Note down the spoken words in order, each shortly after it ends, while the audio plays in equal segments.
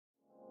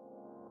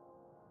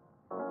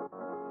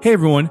Hey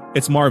everyone,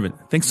 it's Marvin.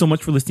 Thanks so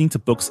much for listening to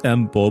Books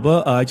and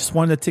Boba. I just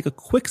wanted to take a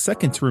quick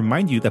second to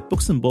remind you that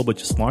Books and Boba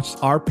just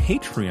launched our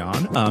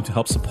Patreon to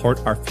help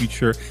support our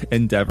future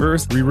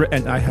endeavors. Rira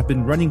and I have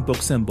been running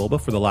Books and Boba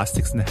for the last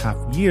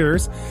 6.5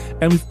 years,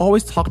 and we've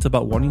always talked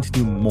about wanting to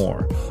do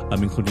more,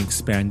 including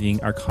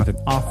expanding our content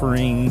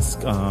offerings,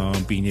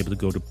 being able to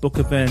go to book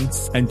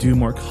events and do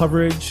more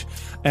coverage.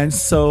 And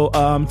so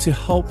to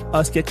help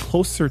us get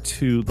closer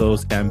to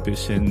those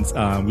ambitions,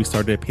 we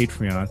started a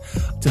Patreon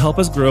to help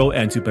us grow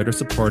and to better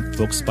support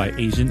books by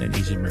Asian and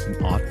Asian American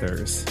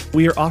authors.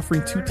 We are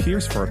offering 2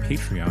 tiers for our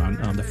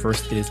Patreon. The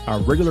first is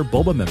our regular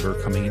Boba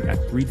member coming in at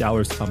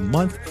 $3 a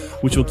month,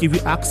 which will give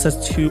you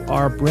access to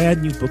our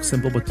brand new Books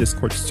and Boba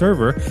Discord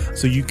server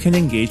so you can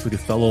engage with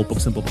your fellow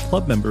Books and Boba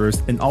Club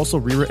members and also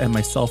Rira and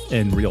myself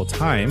in real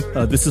time.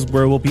 This is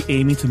where we'll be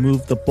aiming to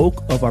move the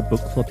bulk of our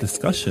book club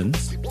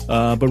discussions,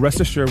 but rest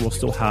assured we'll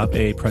still have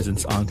a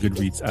presence on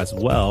Goodreads as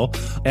well.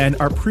 And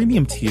our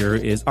premium tier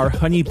is our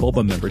Honey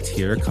Boba member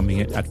tier coming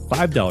in at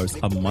 $5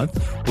 a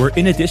month, where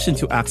in addition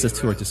to access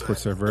to our Discord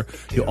server,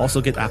 you'll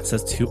also get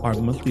access to our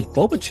monthly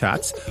Boba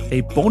Chats,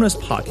 a bonus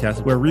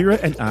podcast where Rira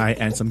and I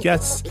and some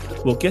guests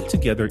will get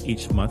together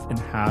each month and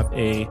have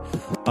a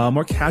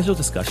more casual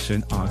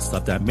discussion on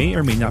stuff that may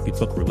or may not be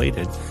book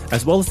related,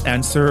 as well as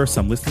answer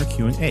some listener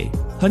Q&A.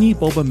 Honey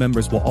Boba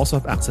members will also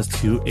have access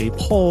to a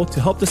poll to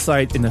help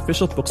decide an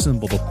official Books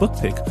and Boba book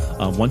pick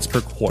once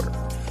per quarter.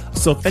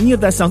 So if any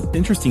of that sounds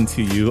interesting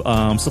to you,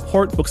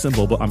 support Books and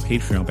Boba on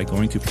Patreon by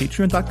going to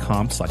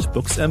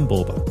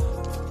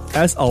patreon.com/booksandboba.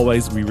 As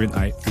always, Rira and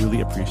I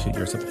really appreciate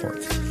your support.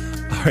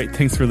 All right,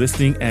 thanks for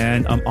listening,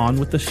 and I'm on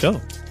with the show.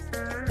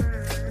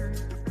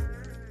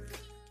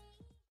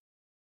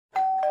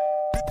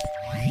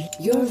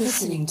 You're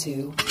listening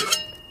to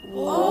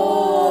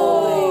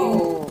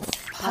Whoa!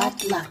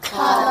 Potluck.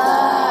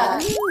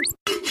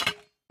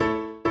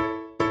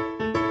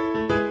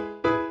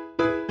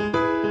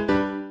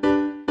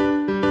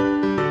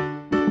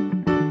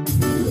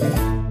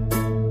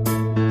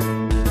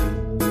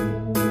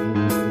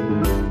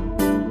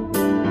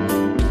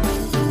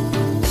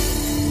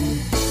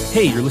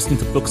 Hey, you're listening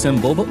to Books and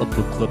Boba, a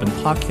book club and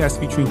podcast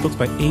featuring books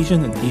by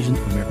Asian and Asian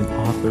American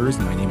authors.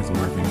 My name is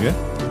Marvin Yue.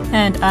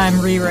 And I'm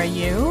Rira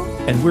Yu.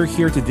 And we're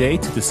here today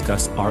to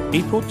discuss our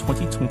April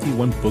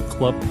 2021 book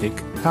club pick,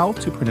 How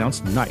to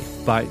Pronounce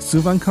Knife by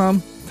Souvankham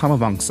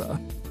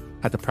Thammavongsa.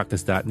 Had to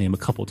practice that name a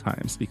couple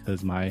times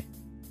because my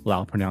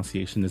Lao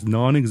pronunciation is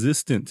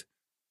non-existent.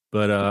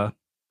 But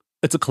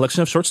it's a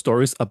collection of short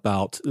stories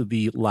about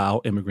the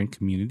Lao immigrant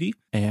community.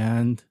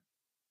 And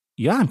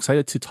yeah, I'm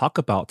excited to talk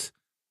about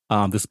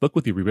this book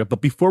with you, Rira.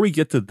 But before we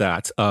get to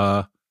that,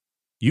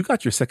 you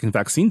got your second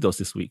vaccine dose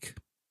this week.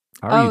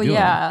 How are you doing?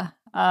 Yeah.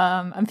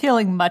 I'm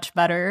feeling much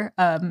better.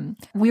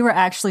 We were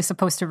actually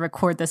supposed to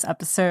record this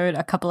episode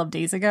a couple of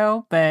days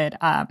ago, but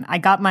I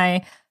got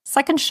my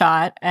second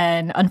shot,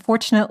 and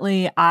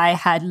unfortunately, I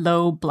had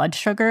low blood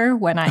sugar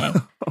when I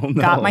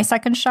got my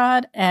second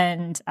shot,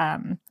 and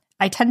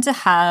I tend to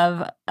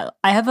have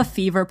a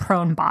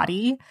fever-prone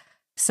body,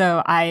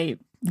 so I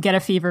get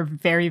a fever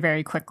very,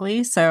 very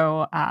quickly.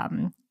 So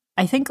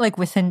I think like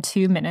within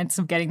 2 minutes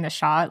of getting the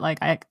shot, like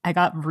I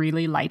got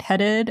really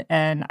lightheaded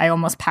and I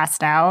almost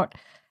passed out.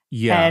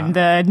 Yeah. And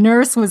the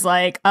nurse was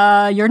like,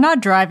 you're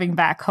not driving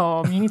back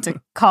home. You need to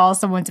call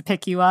someone to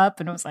pick you up.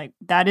 And I was like,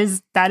 that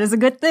is a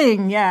good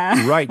thing.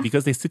 Yeah. Right.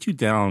 Because they sit you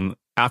down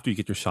after you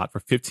get your shot for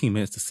 15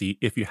 minutes to see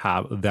if you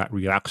have that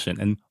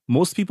reaction. And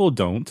most people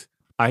don't.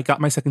 I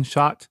got my second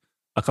shot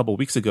a couple of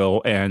weeks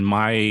ago and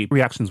my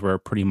reactions were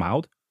pretty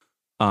mild.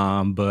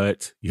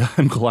 But yeah,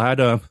 I'm glad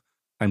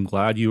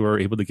you were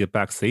able to get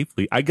back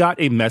safely. I got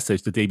a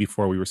message the day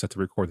before we were set to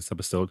record this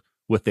episode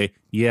with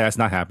it's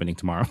not happening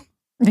tomorrow.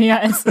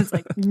 Yeah, it's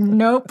like,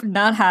 nope,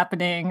 not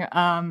happening.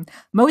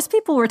 Most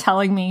people were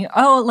telling me,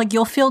 like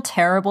you'll feel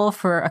terrible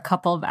for a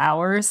couple of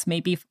hours,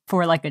 maybe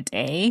for like a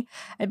day,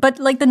 but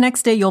like the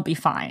next day you'll be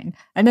fine.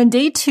 And then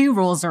day 2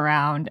 rolls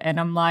around and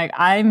I'm like,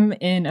 I'm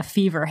in a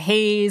fever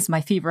haze.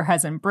 My fever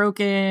hasn't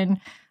broken.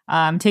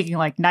 I'm taking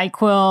like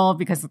NyQuil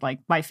because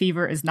like my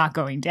fever is not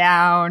going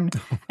down.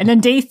 And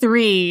then day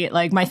 3,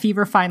 like my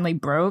fever finally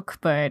broke.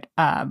 But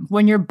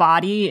when your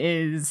body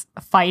is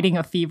fighting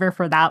a fever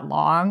for that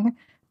long,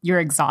 you're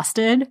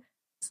exhausted.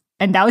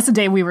 And that was the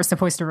day we were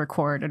supposed to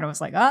record. And I was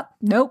like,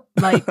 nope.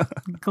 Like,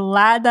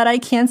 glad that I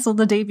canceled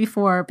the day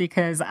before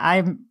because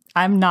I'm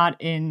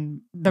not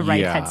in the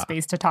right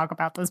headspace to talk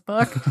about this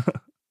book.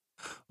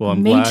 Well,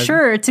 I'm glad.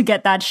 Sure to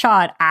get that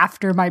shot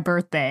after my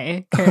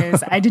birthday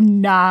because I did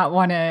not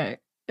want to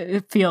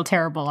feel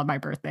terrible on my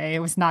birthday. It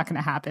was not going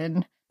to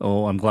happen.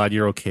 Oh, I'm glad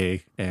you're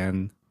okay.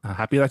 And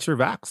happy that you're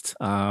vaxxed.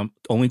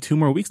 Only 2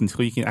 more weeks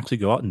until you can actually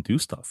go out and do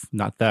stuff.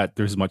 Not that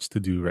there's much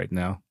to do right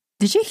now.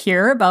 Did you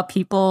hear about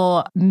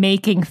people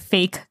making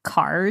fake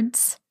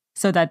cards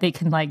so that they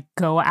can like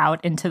go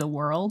out into the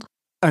world?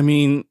 I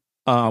mean,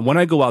 when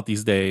I go out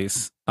these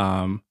days,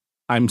 I'm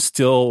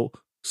still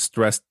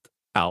stressed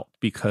out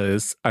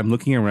because I'm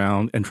looking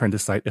around and trying to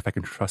decide if I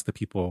can trust the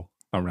people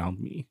around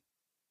me.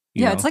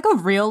 Yeah, it's like a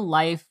real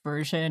life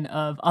version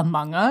of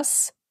Among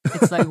Us,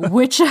 It's like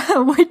which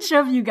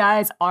of you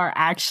guys are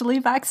actually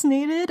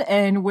vaccinated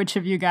and which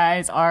of you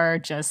guys are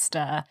just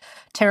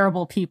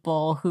terrible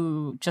people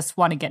who just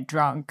want to get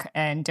drunk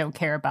and don't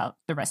care about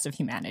the rest of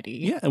humanity.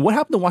 Yeah, and what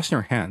happened to washing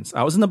their hands?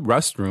 I was in the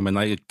restroom and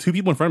like two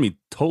people in front of me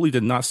totally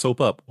did not soap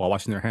up while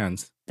washing their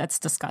hands. That's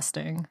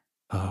disgusting.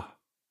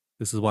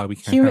 This is why we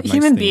can't have nice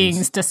human things.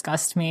 beings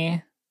disgust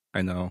me.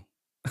 I know.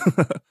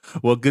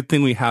 Well, good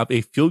thing we have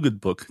a feel-good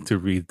book to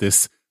read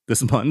this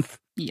month.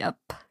 Yep.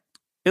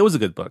 It was a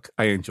good book.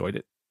 I enjoyed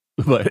it.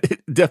 But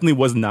it definitely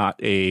was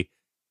not a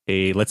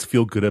let's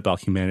feel good about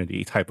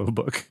humanity type of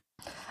book.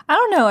 I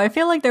don't know. I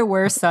feel like there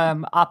were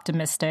some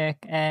optimistic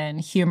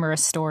and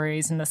humorous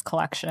stories in this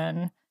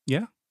collection.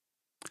 Yeah.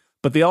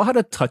 But they all had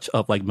a touch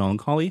of like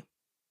melancholy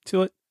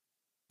to it.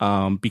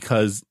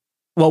 Because,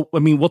 well, I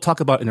mean, we'll talk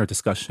about it in our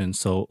discussion.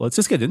 So let's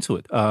just get into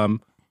it.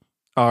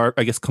 Our,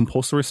 I guess,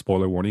 compulsory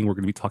spoiler warning. We're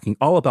going to be talking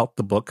all about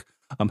the book,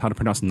 How to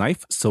Pronounce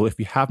Knife. So if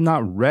you have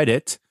not read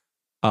it,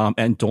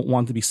 and don't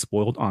want to be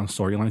spoiled on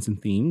storylines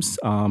and themes,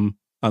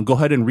 go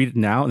ahead and read it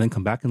now and then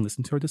come back and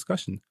listen to our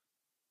discussion.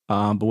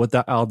 But with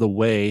that out of the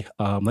way,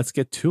 let's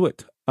get to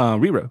it.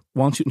 Rira,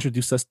 why don't you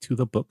introduce us to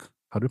the book,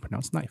 How to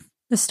Pronounce Knife?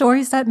 The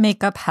stories that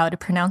make up How to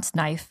Pronounce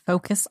Knife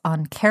focus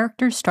on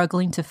characters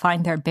struggling to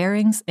find their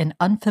bearings in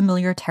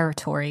unfamiliar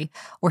territory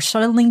or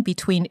shuttling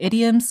between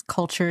idioms,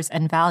 cultures,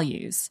 and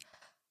values.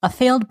 A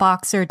failed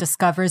boxer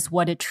discovers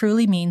what it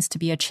truly means to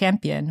be a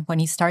champion when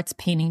he starts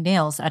painting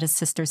nails at his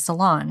sister's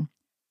salon.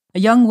 A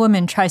young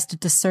woman tries to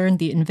discern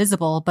the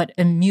invisible but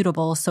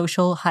immutable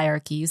social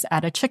hierarchies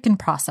at a chicken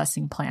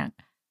processing plant.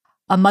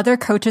 A mother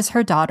coaches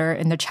her daughter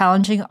in the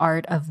challenging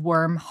art of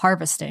worm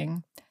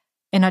harvesting.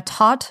 In a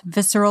taut,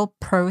 visceral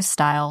prose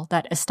style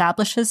that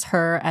establishes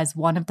her as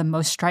one of the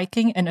most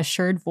striking and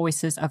assured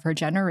voices of her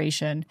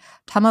generation,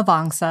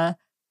 Thammavongsa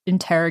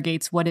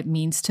interrogates what it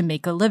means to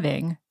make a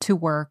living, to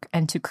work,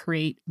 and to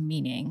create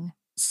meaning.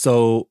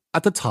 So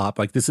at the top,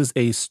 like this is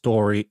a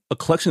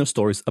collection of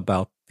stories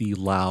about the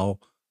Lao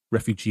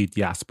refugee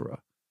diaspora.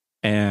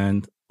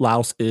 And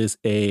Laos is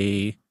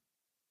a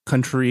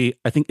country,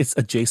 I think it's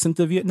adjacent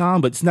to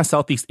Vietnam, but it's not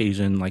Southeast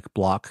Asian like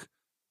bloc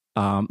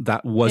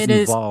that was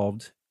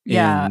involved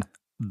in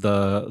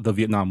the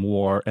Vietnam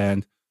War.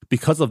 And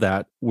because of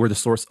that, we're the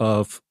source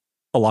of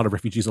a lot of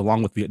refugees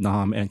along with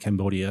Vietnam and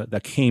Cambodia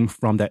that came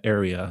from that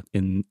area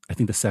in, I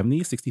think, the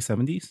 70s, 60s,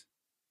 70s.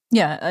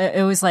 Yeah,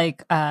 it was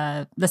like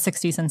the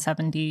 60s and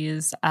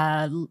 70s.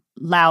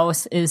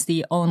 Laos is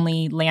the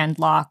only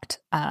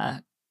landlocked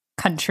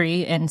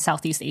country in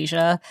Southeast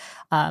Asia.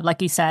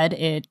 Like you said,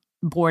 it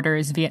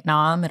borders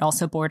Vietnam. It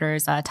also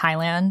borders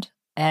Thailand.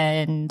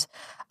 And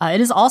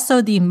it is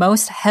also the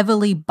most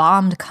heavily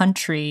bombed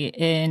country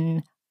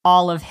in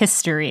all of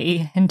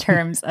history in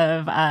terms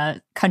of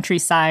country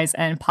size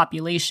and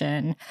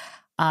population.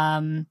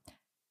 And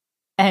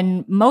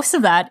most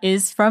of that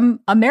is from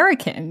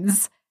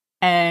Americans.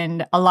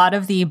 And a lot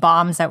of the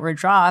bombs that were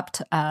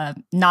dropped,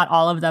 not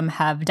all of them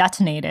have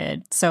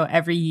detonated. So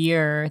every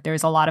year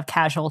there's a lot of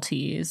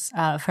casualties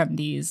from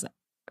these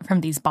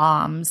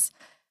bombs.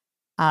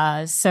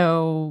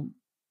 So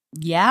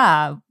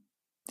yeah,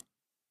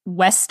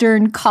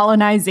 Western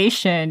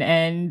colonization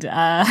and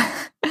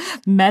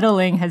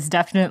meddling has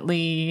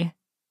definitely.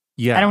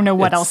 Yeah, I don't know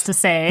what else to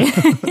say.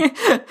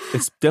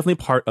 It's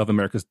definitely part of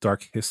America's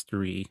dark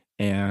history.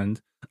 And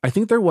I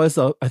think it was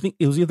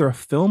either a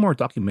film or a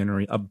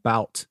documentary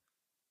about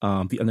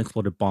the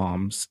unexploded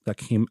bombs that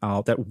came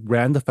out that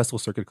ran the festival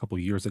circuit a couple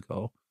of years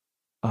ago.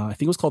 I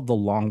think it was called The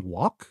Long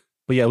Walk.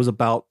 But yeah, it was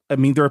about, I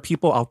mean, there are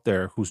people out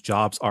there whose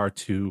jobs are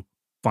to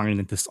find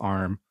and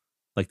disarm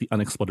like the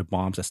unexploded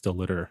bombs that still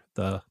litter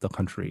the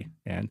country.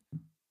 And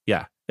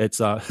yeah, it's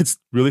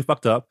really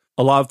fucked up.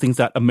 A lot of things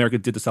that America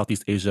did to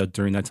Southeast Asia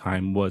during that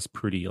time was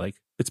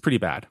it's pretty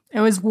bad.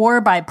 It was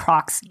war by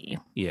proxy.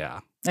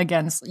 Yeah.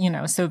 Against,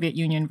 Soviet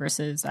Union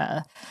versus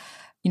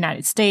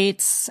United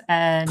States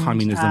and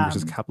communism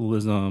versus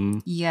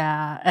capitalism.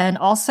 Yeah. And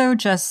also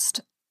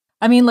just,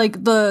 I mean,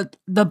 like the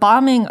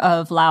bombing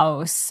of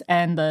Laos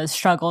and the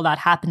struggle that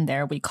happened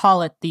there, we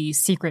call it the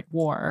secret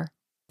war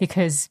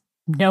because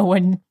no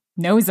one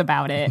knows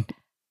about it.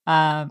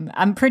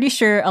 I'm pretty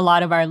sure a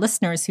lot of our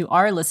listeners who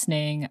are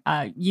listening,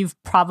 you've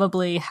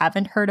probably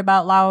haven't heard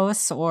about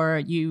Laos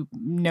or you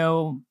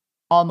know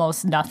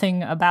almost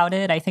nothing about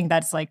it. I think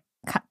that's like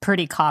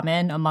pretty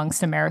common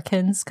amongst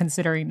Americans,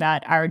 considering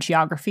that our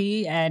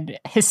geography and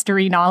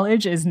history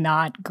knowledge is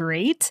not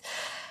great.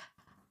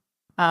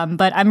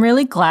 But I'm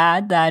really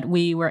glad that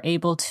we were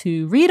able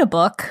to read a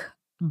book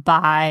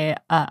by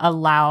a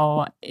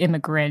Lao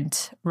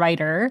immigrant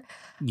writer.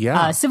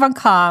 Yeah.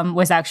 Souvankham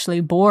was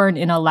actually born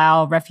in a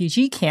Lao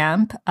refugee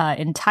camp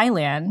in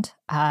Thailand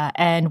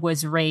and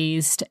was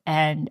raised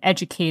and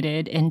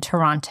educated in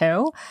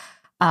Toronto.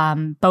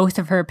 Both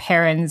of her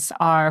parents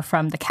are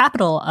from the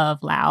capital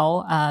of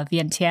Laos,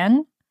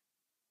 Vientiane.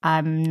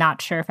 I'm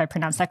not sure if I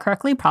pronounced that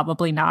correctly,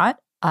 probably not.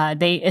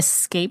 They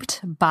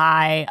escaped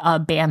by a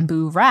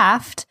bamboo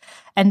raft,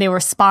 and they were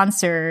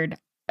sponsored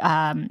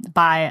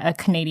by a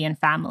Canadian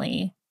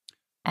family.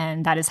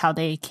 And that is how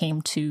they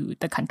came to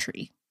the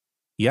country.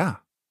 Yeah.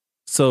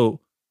 So,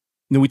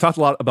 we talked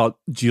a lot about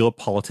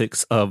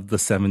geopolitics of the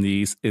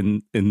 70s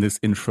in this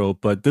intro,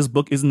 but this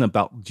book isn't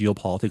about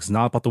geopolitics. It's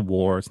not about the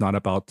war. It's not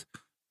about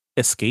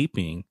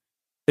escaping.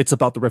 It's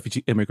about the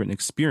refugee immigrant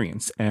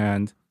experience.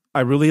 And I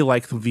really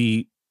like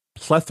the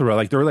plethora.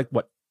 Like, there are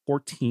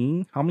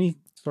 14? How many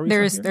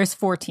stories? There's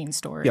 14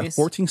 stories. Yeah,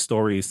 14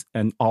 stories,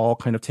 and all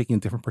kind of taking a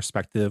different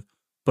perspective,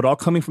 but all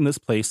coming from this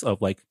place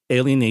of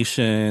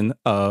alienation,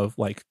 of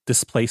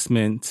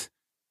displacement,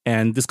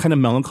 and this kind of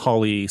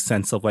melancholy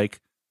sense of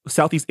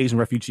Southeast Asian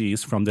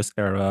refugees from this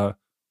era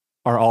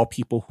are all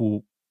people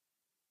who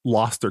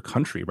lost their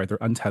country, right? They're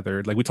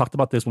untethered. We talked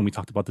about this when we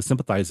talked about The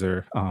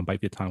Sympathizer by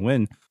Viet Thanh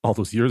Nguyen all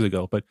those years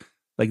ago, but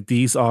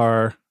these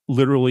are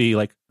literally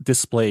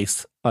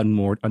displaced,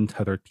 unmoored,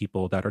 untethered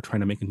people that are trying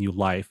to make a new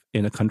life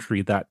in a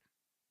country that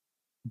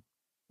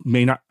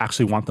may not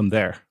actually want them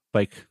there.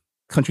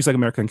 Countries like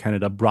America and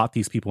Canada brought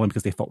these people in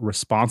because they felt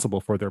responsible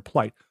for their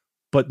plight,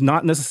 but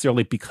not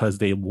necessarily because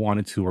they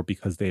wanted to or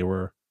because they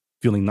were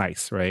feeling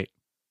nice, right?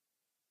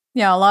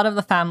 Yeah, a lot of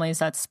the families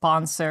that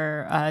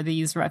sponsor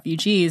these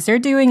refugees, they're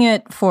doing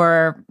it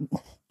for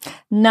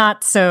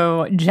not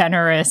so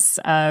generous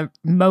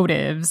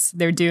motives.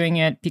 They're doing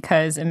it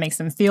because it makes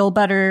them feel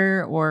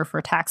better or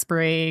for tax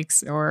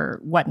breaks or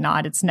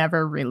whatnot. It's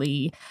never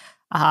really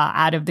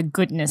out of the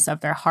goodness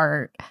of their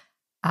heart.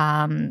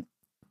 And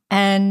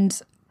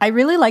I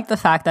really like the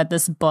fact that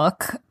this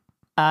book,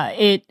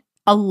 a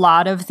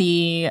lot of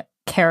the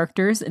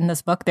characters in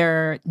this book,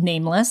 they're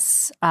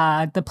nameless.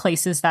 The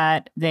places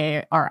that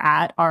they are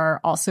at are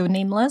also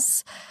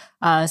nameless.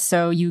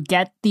 So you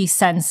get the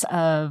sense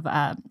of,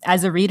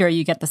 as a reader,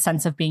 you get the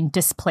sense of being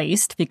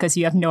displaced because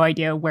you have no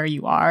idea where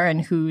you are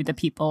and who the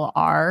people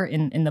are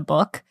in the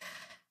book.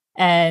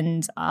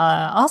 And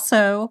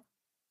also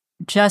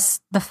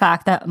just the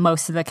fact that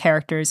most of the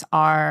characters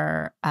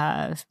are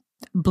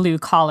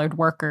blue-collared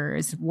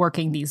workers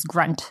working these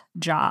grunt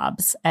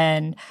jobs.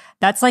 And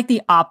that's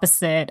the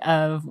opposite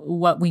of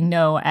what we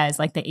know as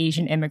the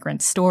Asian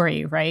immigrant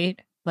story, right?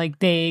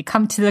 They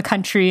come to the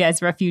country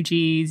as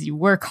refugees, you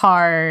work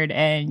hard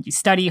and you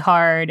study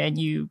hard and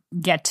you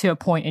get to a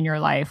point in your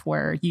life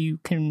where you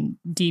can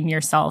deem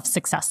yourself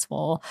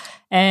successful.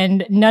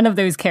 And none of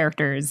those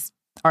characters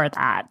are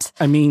that.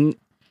 I mean,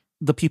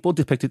 the people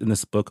depicted in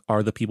this book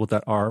are the people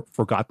that are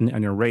forgotten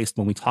and erased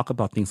when we talk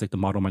about things like the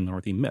model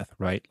minority myth,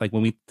 right?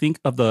 When we think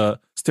of the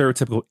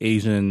stereotypical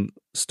Asian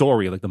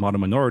story, the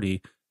model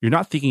minority, you're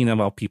not thinking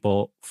about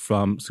people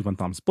from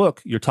Souvantham's book.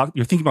 You're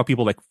thinking about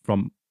people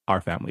from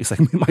our families,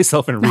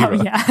 myself and Rita.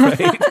 Oh, yeah.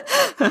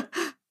 Right?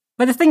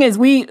 But the thing is,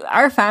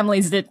 our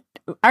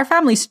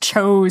families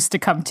chose to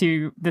come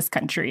to this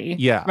country,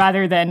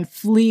 rather than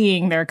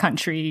fleeing their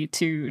country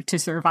to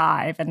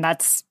survive, and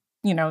that's.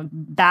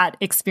 That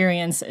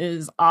experience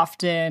is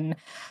often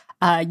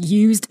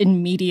used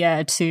in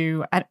media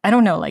to, I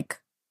don't know,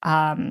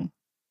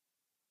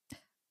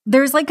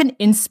 there's an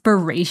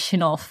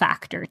inspirational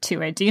factor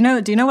to it. Do you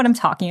know what I'm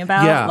talking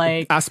about? Yeah,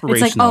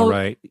 aspirational,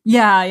 right?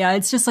 Yeah.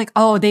 It's just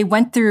they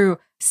went through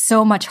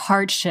so much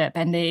hardship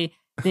and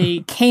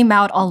they came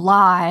out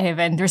alive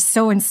and they're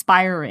so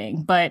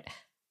inspiring. But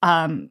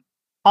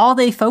all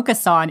they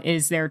focus on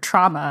is their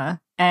trauma.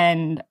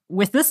 And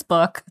with this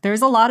book,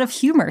 there's a lot of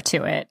humor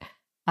to it.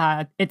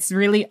 It's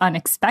really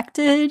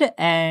unexpected,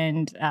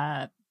 and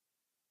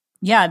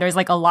there's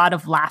a lot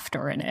of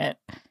laughter in it.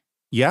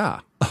 Yeah.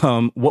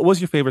 What was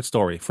your favorite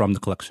story from the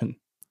collection?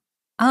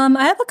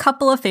 I have a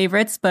couple of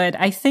favorites, but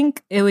I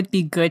think it would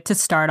be good to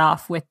start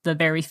off with the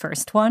very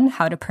first one,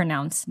 How to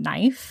Pronounce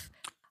Knife.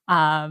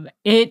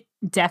 It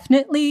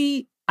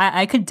definitely...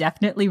 I could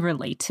definitely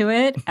relate to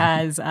it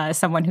as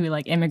someone who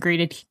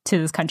immigrated to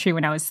this country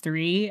when I was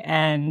 3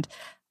 and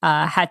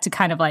had to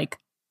kind of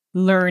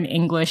learn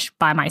English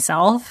by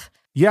myself.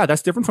 Yeah,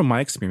 that's different from my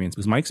experience,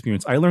 because my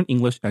experience, I learned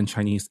English and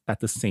Chinese at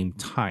the same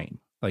time.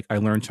 I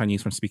learned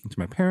Chinese from speaking to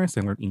my parents.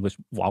 I learned English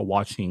while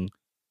watching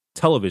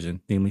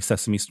television, namely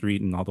Sesame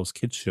Street and all those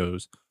kids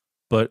shows.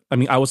 But I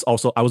mean, I was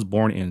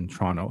born in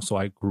Toronto, so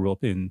I grew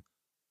up in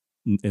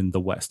the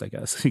West, I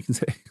guess you can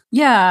say.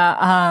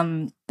 Yeah.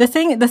 The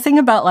thing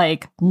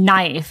about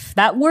knife,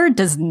 that word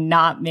does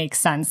not make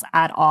sense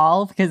at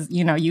all, because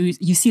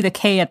you see the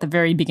K at the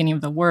very beginning of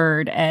the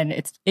word and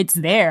it's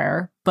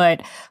there,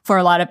 but for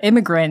a lot of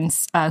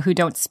immigrants who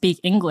don't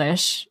speak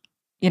English,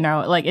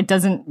 it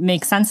doesn't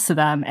make sense to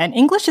them. And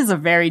English is a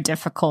very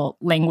difficult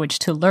language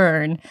to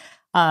learn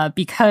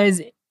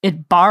because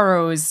it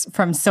borrows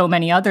from so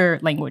many other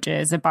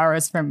languages. It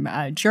borrows from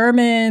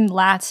German,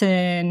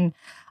 Latin,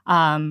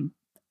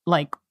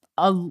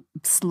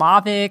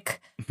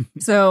 Slavic.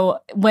 So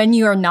when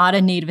you are not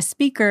a native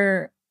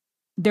speaker,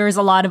 there's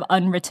a lot of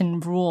unwritten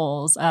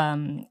rules.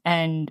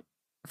 And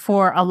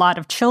for a lot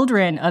of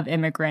children of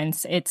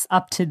immigrants, it's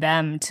up to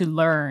them to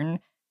learn.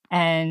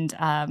 And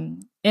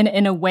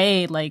in a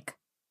way,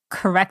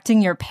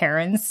 correcting your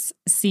parents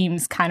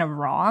seems kind of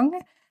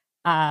wrong.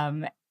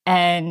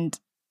 And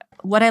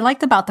what I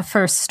liked about the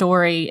first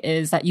story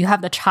is that you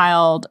have the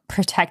child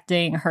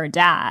protecting her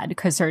dad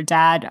because her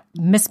dad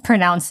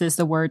mispronounces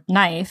the word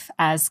knife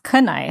as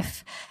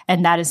knife,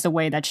 and that is the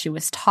way that she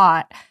was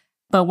taught.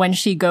 But when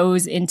she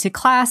goes into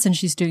class and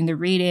she's doing the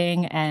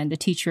reading and the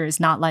teacher is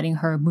not letting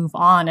her move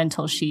on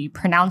until she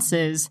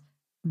pronounces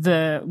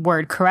the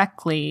word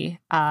correctly,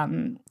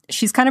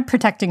 she's kind of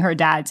protecting her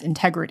dad's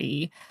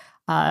integrity,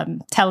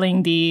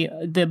 telling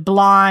the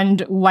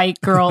blonde white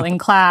girl in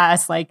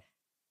class, like,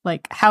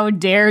 how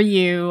dare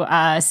you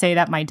say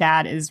that my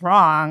dad is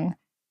wrong?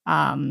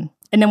 And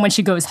then when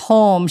she goes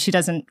home, she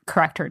doesn't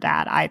correct her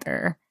dad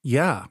either.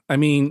 Yeah. I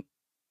mean,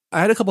 I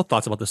had a couple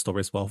thoughts about this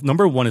story as well.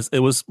 Number one is it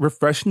was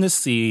refreshing to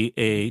see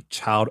a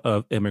child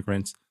of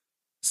immigrants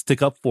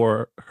stick up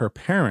for her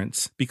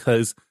parents,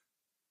 because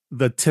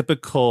the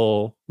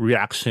typical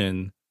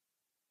reaction,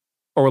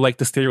 or like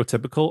the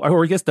stereotypical,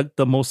 or I guess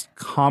the most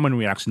common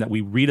reaction that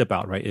we read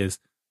about, right, is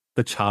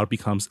the child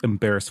becomes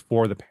embarrassed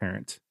for the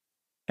parent.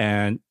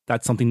 And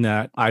that's something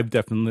that I've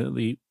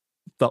definitely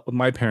felt with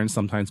my parents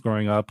sometimes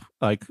growing up.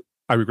 Like,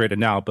 I regret it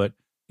now, but,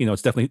 you know,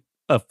 it's definitely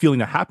a feeling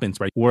that happens,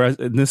 right? Whereas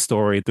in this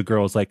story, the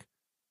girl's like,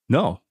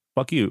 no,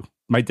 fuck you.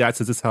 My dad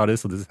says this is how it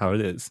is, so this is how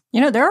it is.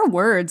 You know, there are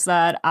words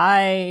that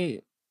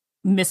I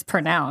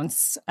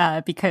mispronounce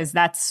because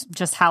that's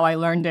just how I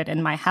learned it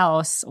in my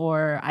house,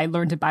 or I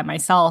learned it by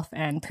myself.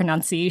 And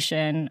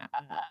pronunciation,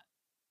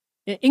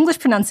 English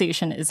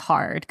pronunciation is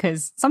hard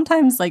because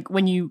sometimes, like,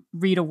 when you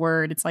read a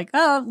word, it's like,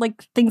 oh,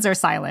 like things are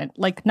silent,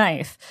 like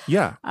knife.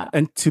 Yeah.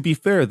 And to be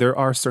fair, there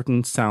are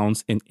certain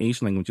sounds in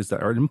Asian languages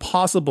that are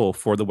impossible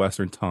for the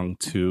Western tongue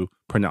to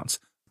pronounce.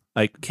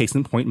 Like, case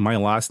in point, my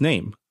last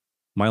name.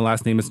 My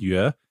last name is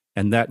Yue,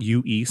 and that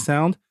UE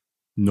sound,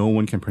 no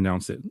one can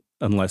pronounce it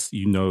unless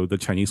you know the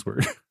Chinese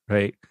word,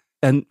 right?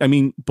 And I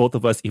mean, both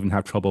of us even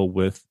have trouble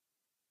with,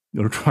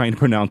 you know, trying to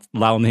pronounce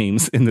Lao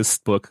names in this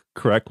book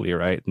correctly,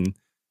 right? And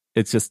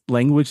it's just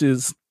language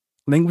is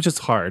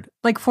hard.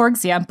 Like, for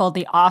example,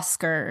 the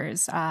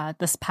Oscars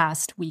this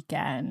past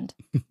weekend,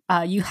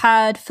 you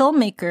had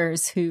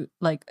filmmakers who,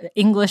 like,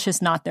 English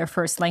is not their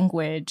first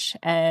language.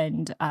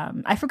 And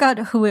I forgot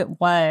who it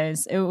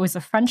was. It was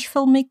a French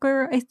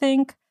filmmaker, I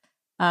think.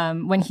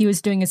 When he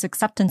was doing his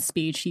acceptance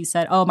speech, he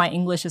said, oh, my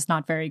English is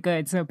not very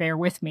good, so bear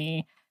with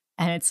me.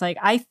 And it's like,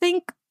 I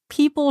think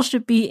people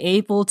should be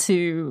able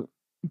to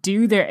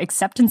do their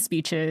acceptance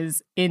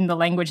speeches in the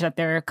language that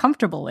they're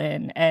comfortable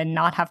in and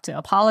not have to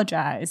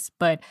apologize.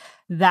 But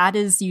that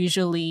is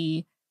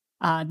usually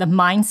the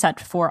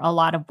mindset for a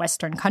lot of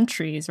Western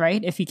countries,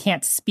 right? If you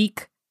can't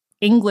speak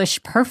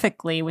English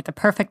perfectly with a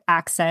perfect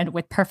accent,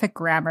 with perfect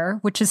grammar,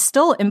 which is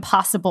still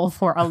impossible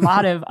for a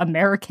lot of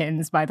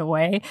Americans, by the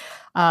way,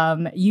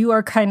 you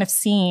are kind of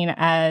seen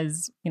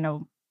as, you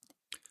know,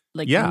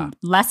 like,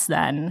 less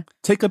than.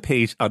 Take a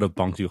page out of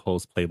Bong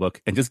Joon-ho's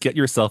playbook and just get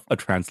yourself a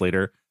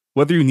translator,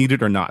 whether you need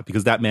it or not,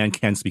 because that man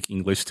can speak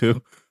English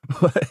too.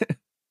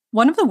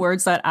 One of the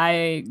words that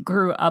I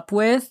grew up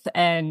with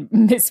and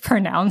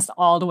mispronounced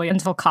all the way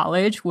until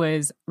college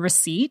was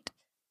receipt.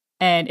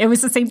 And it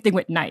was the same thing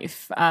with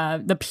knife.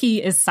 The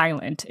P is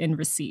silent in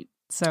receipt.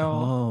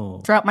 So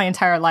throughout my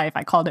entire life,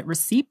 I called it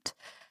receipt.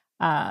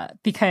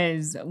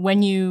 Because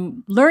when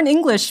you learn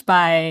English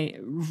by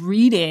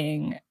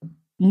reading,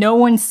 no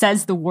one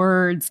says the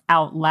words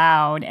out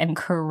loud and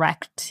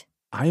correct.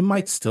 I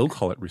might still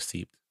call it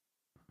receipt.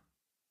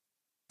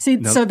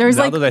 See, so there's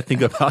now like, that I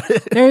think about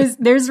it,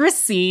 there's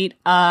receipt.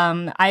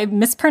 I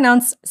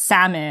mispronounced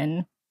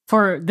salmon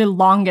for the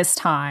longest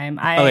time.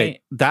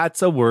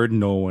 That's a word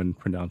no one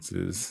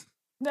pronounces.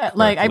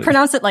 Like, I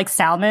pronounce it like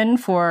salmon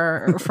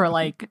for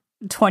like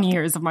 20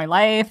 years of my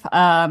life.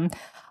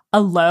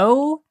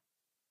 Aloe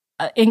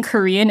in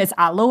Korean is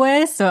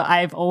aloe, so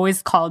I've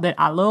always called it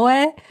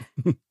aloe.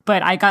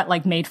 But I got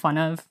like made fun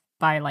of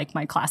by like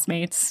my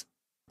classmates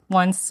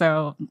once.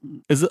 So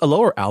is it aloe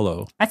or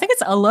aloe? I think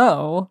it's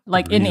aloe,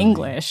 like really? In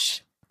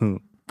English.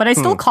 But I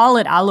still call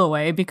it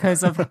aloe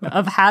because of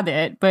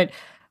habit. But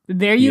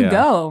there you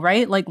go,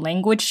 right? Like,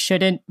 language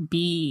shouldn't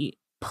be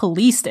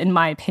policed, in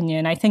my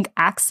opinion. I think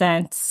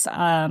accents,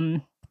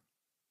 I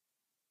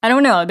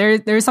don't know.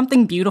 There's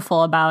something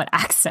beautiful about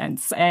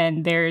accents,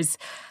 and there's,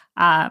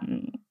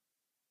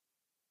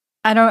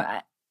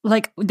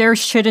 there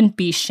shouldn't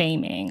be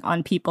shaming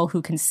on people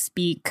who can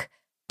speak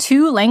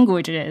two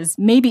languages,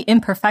 maybe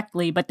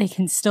imperfectly, but they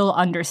can still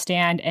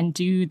understand and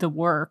do the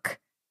work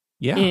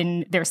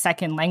in their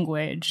second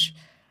language.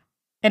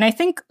 And I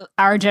think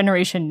our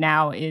generation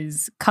now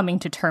is coming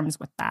to terms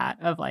with that,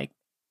 of like,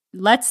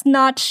 let's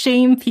not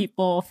shame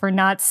people for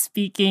not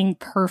speaking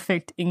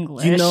perfect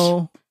English. You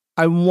know,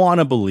 I want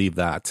to believe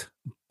that,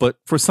 but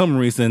for some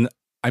reason,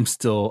 I'm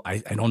still, I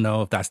don't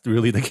know if that's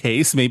really the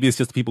case. Maybe it's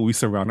just the people we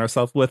surround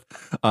ourselves with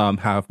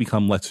have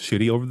become less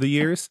shitty over the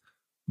years.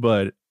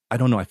 But I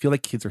don't know. I feel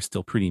like kids are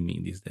still pretty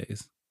mean these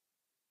days.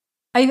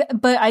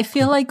 But I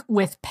feel like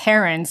with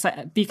parents,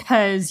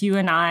 because you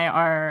and I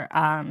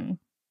are,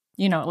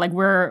 you know, like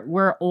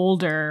we're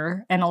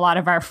older, and a lot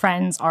of our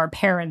friends are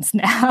parents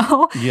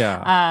now.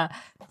 Yeah.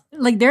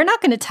 like they're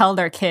not going to tell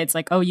their kids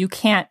like, oh, you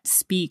can't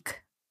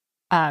speak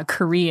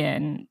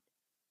Korean.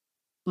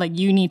 Like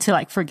you need to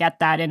like forget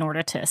that in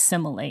order to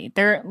assimilate.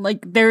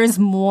 There is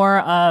more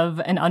of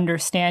an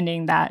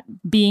understanding that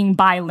being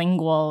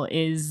bilingual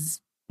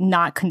is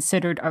not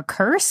considered a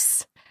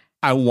curse.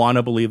 I want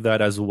to believe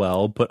that as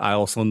well, but I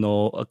also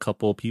know a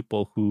couple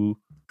people who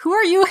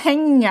are you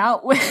hanging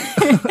out with?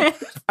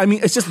 I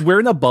mean, it's just we're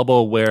in a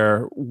bubble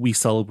where we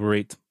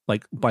celebrate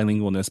like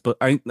bilingualness, but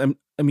I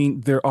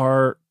mean, there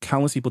are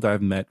countless people that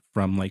I've met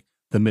from like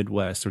the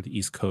Midwest or the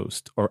East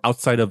Coast or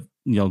outside of,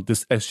 you know,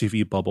 this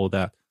SGV bubble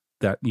that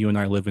you and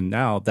I live in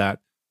now that,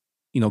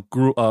 you know,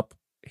 grew up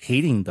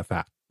hating the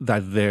fact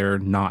that they're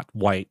not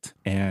white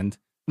and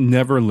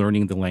never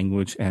learning the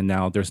language. And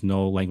now there's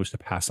no language to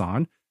pass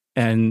on.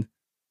 And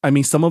I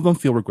mean, some of them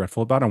feel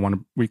regretful about it. I want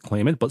to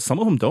reclaim it, but some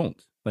of them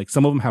don't. Like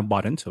some of them have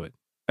bought into it.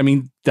 I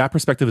mean, that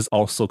perspective is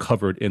also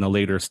covered in a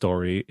later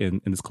story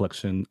in this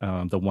collection,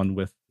 the one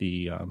with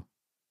the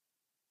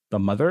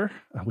mother.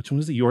 Which one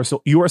is it? You are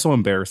so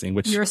embarrassing,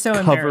 which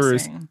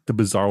covers the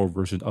bizarro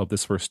version of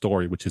this first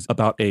story, which is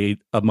about a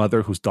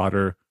mother whose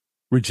daughter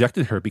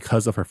rejected her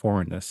because of her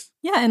foreignness.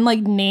 Yeah, and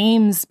like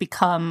names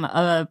become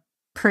a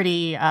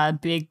pretty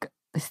big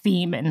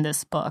theme in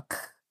this book.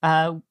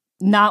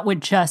 Not with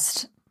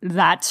just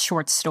that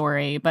short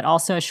story, but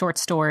also a short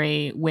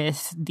story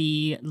with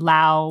the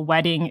Lao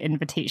wedding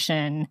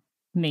invitation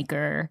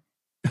maker.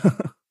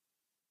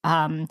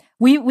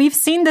 We've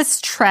seen this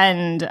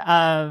trend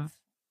of,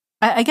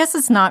 I guess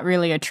it's not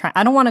really a trend.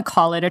 I don't want to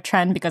call it a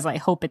trend because I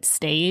hope it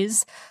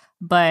stays.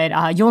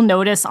 But you'll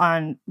notice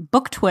on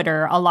book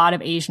Twitter, a lot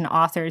of Asian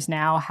authors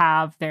now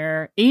have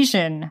their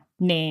Asian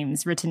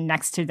names written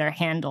next to their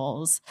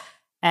handles.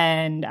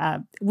 And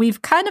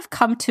we've kind of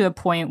come to a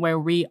point where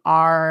we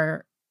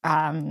are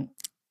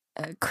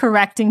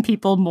correcting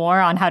people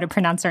more on how to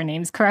pronounce our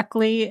names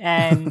correctly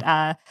and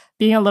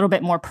being a little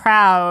bit more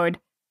proud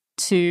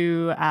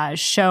to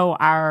show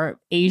our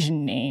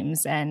Asian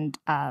names and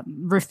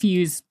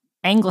refuse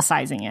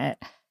anglicizing it.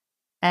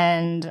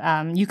 And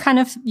you kind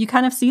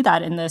of see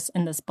that in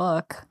this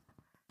book.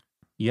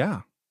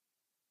 Yeah,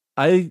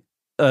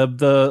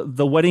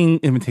 the wedding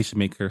invitation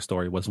maker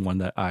story was one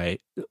that I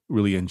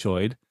really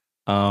enjoyed.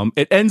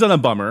 It ends on a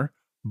bummer,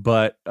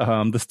 but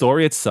the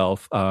story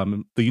itself,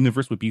 the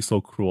universe would be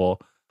so cruel,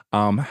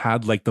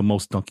 had like the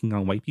most dunking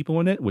on white people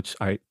in it, which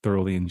I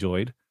thoroughly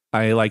enjoyed.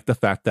 I like the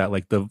fact that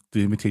like the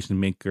invitation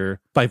maker,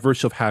 by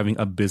virtue of having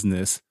a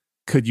business,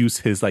 could use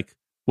his like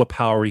what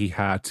power he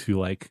had to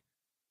like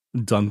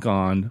dunk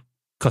on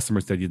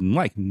customers that he didn't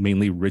like,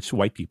 mainly rich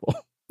white people.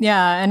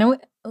 Yeah, and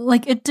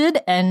it did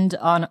end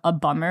on a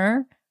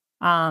bummer.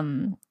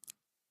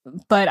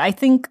 But I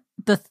think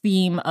the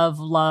theme of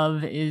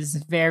love is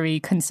very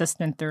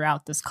consistent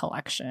throughout this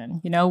collection.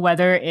 You know,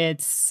 whether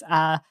it's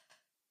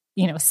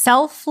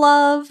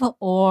self-love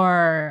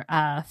or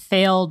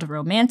failed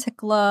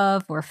romantic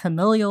love or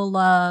familial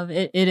love,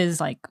 it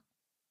is like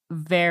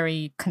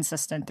very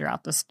consistent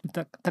throughout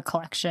the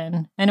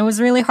collection. And it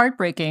was really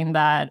heartbreaking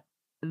that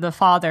the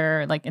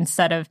father, like,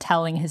 instead of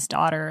telling his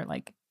daughter,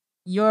 like,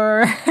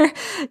 your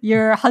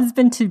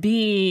husband to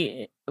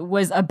be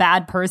was a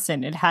bad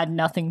person, it had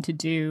nothing to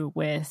do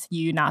with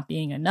you not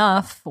being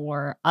enough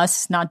or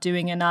us not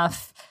doing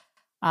enough.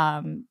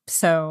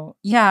 So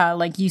yeah,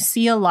 like you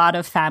see a lot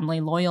of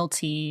family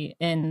loyalty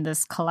in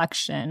this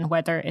collection,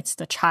 whether it's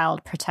the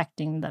child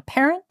protecting the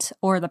parent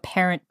or the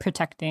parent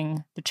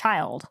protecting the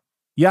child.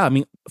 Yeah, I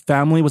mean,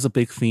 family was a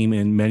big theme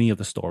in many of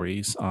the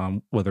stories,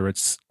 whether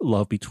it's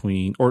love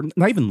between, or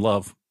not even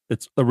love,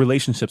 it's the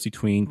relationships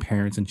between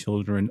parents and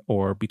children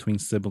or between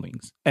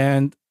siblings.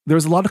 And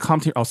there's a lot of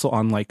commentary also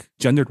on like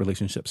gendered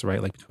relationships,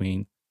 right? Like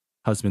between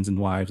husbands and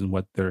wives and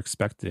what they're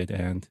expected.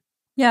 And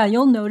yeah,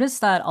 you'll notice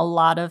that a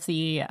lot of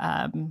the,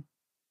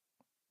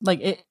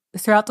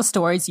 throughout the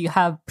stories, you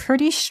have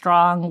pretty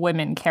strong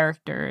women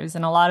characters,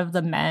 and a lot of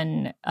the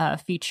men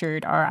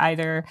featured are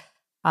either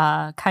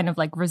kind of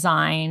like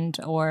resigned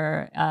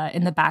or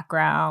in the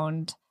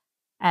background.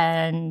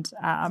 And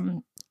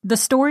the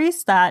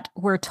stories that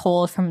were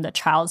told from the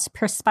child's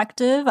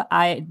perspective,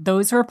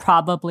 those were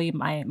probably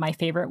my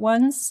favorite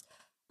ones.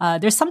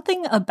 There's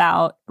something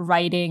about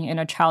writing in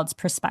a child's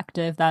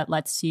perspective that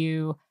lets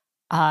you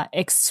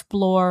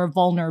explore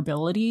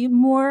vulnerability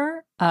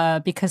more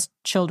because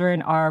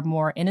children are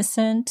more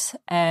innocent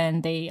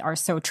and they are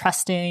so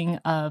trusting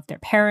of their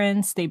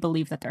parents. They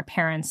believe that their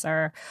parents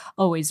are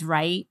always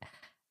right.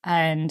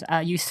 And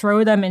you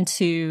throw them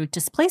into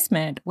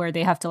displacement where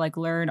they have to like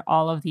learn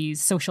all of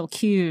these social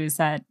cues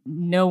that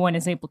no one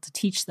is able to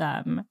teach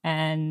them.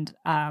 And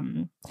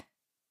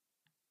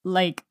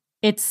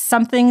it's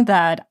something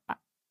that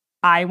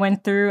I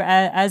went through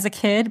as a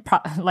kid,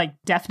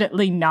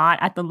 definitely not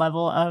at the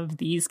level of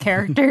these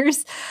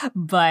characters,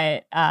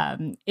 but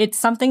it's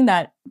something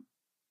that,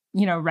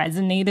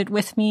 resonated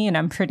with me. And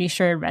I'm pretty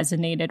sure it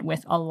resonated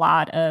with a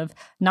lot of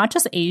not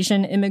just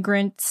Asian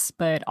immigrants,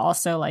 but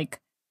also like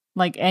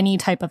any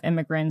type of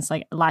immigrants,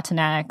 like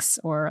Latinx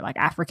or like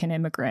African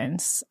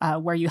immigrants,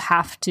 where you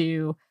have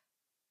to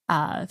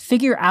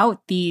figure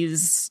out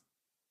these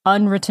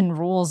unwritten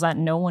rules that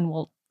no one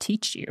will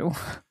teach you.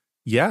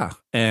 Yeah,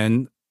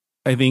 and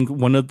I think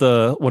one of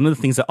the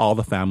things that all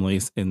the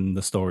families in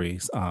the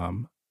stories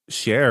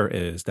share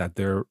is that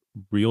they're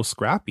real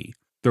scrappy.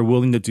 They're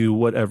willing to do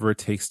whatever it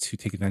takes to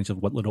take advantage of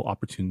what little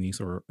opportunities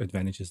or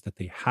advantages that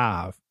they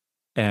have.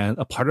 And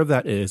a part of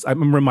that is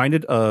I'm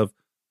reminded of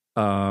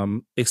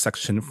a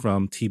section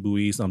from T.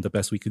 Bui's The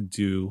Best We Could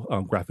Do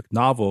graphic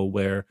novel,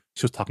 where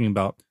she was talking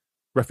about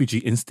refugee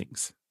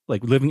instincts,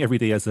 like living every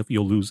day as if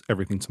you'll lose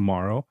everything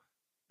tomorrow,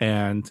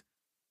 and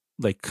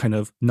like kind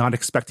of not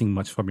expecting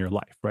much from your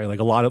life, right? Like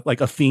a lot of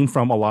like a theme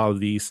from a lot of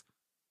these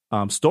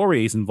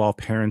stories involve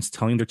parents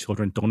telling their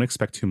children, don't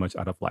expect too much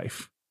out of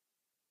life.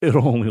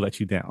 It'll only let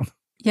you down.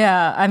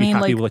 Yeah, I Be mean,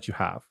 happy like with what you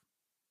have.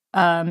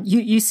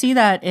 you see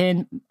that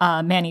in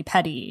Manny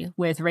Petty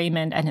with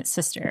Raymond and his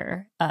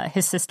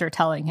sister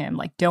telling him,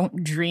 like,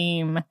 don't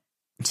dream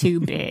too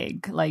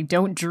big. Like,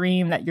 don't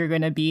dream that you're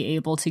going to be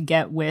able to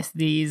get with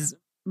these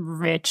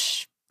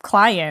rich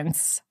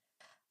clients.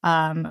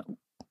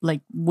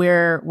 Like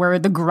we're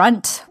the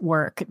grunt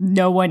work.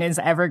 No one is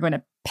ever going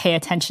to pay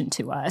attention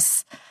to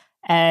us.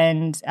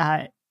 And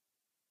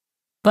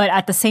but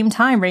at the same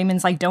time,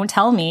 Raymond's like, don't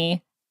tell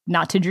me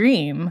not to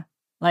dream.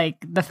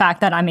 Like, the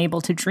fact that I'm able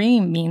to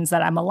dream means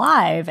that I'm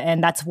alive,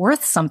 and that's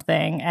worth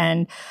something.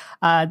 And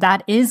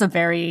that is a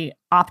very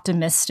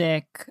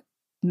optimistic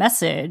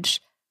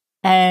message.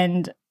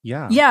 And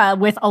yeah,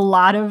 with a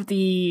lot of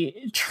the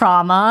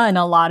trauma and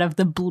a lot of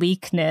the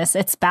bleakness,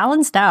 it's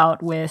balanced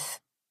out with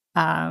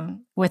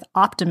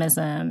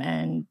optimism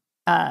and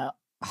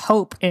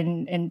hope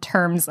in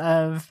terms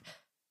of,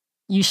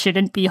 you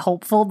shouldn't be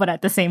hopeful, but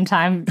at the same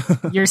time,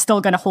 you're still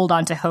going to hold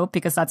on to hope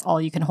because that's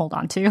all you can hold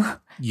on to.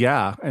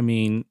 Yeah, I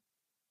mean,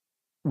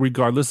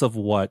 regardless of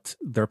what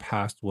their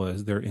past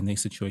was, they're in a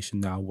situation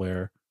now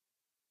where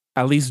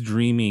at least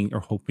dreaming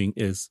or hoping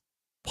is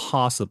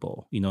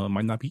possible. You know, it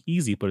might not be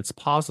easy, but it's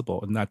possible.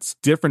 And that's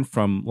different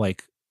from,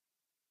 like,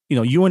 you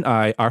know, you and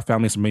I, our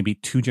families are maybe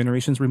 2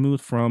 generations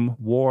removed from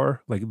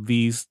war. Like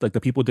these, like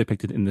the people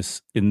depicted in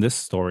this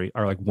story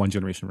are like 1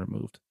 generation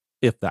removed,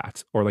 if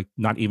that, or like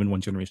not even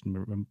 1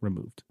 generation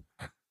removed.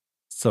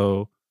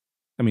 So,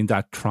 I mean,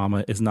 that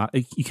trauma is not,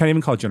 you can't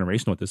even call it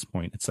generational at this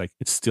point. It's like,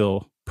 it's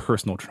still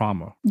personal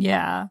trauma.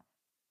 Yeah.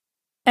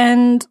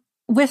 And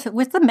with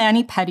the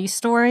Manny Petty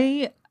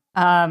story,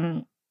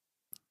 I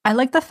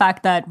like the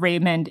fact that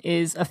Raymond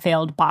is a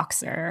failed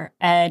boxer,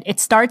 and it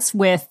starts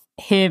with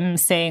him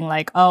saying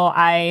like, oh,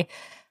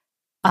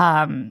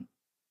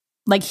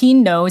 like he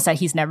knows that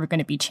he's never going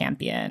to be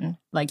champion.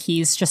 Like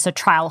he's just a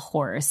trial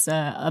horse,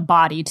 a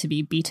body to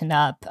be beaten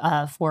up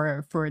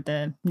for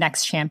the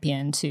next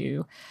champion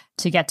to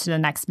get to the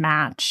next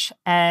match.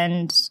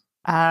 And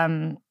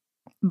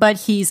but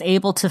he's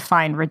able to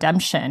find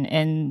redemption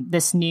in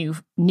this new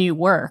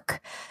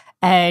work.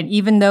 And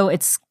even though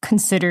it's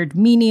considered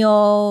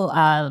menial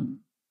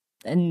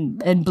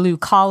and blue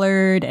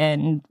collared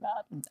and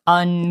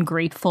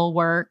ungrateful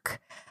work,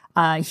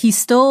 he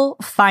still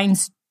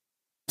finds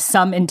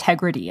some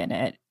integrity in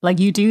it. Like,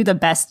 you do the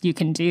best you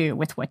can do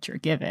with what you're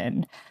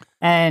given.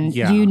 And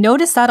you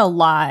notice that a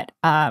lot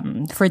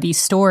for these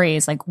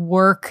stories. Like,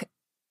 work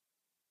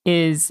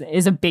is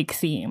a big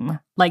theme.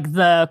 Like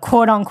the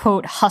quote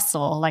unquote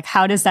hustle, like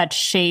how does that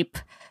shape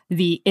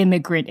the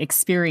immigrant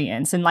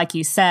experience? And like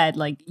you said,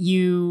 like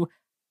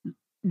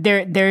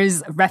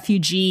there's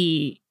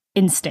refugee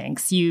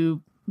instincts.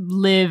 You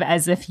live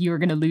as if you're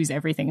going to lose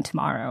everything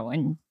tomorrow,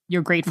 and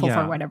you're grateful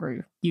for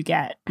whatever you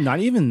get.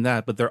 Not even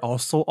that, but they're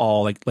also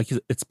all like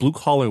it's blue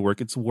collar work.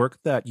 It's work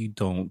that you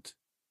don't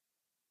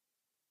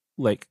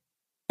like.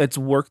 It's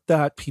work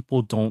that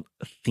people don't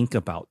think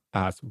about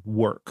as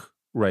work,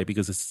 right?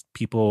 Because it's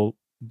people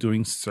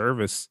doing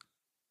service,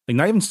 like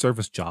not even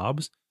service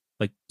jobs,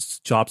 like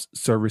jobs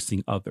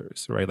servicing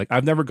others, right? Like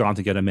I've never gone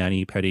to get a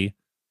mani pedi,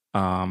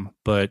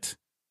 but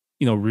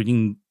you know,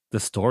 reading the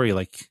story,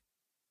 like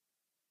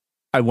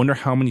I wonder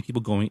how many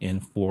people going in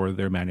for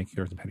their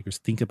manicures and pedicures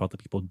think about the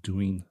people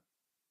doing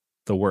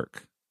the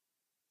work.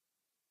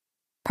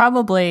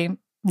 Probably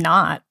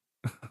not.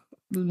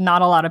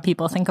 Not a lot of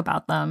people think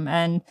about them.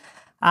 And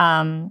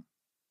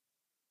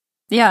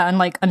yeah, and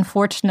like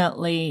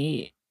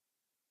unfortunately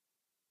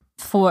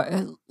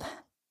for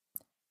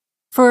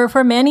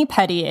Manny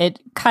Petty, it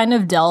kind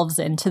of delves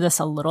into this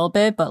a little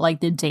bit, but like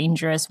the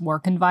dangerous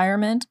work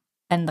environment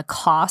and the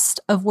cost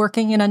of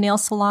working in a nail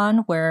salon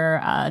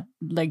where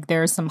like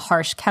there's some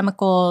harsh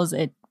chemicals.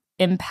 It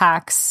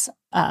impacts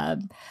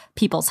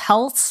people's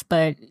health,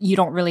 but you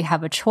don't really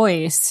have a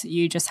choice.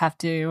 You just have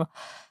to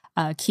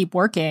keep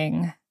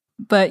working.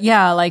 But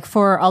yeah, like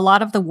for a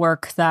lot of the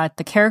work that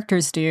the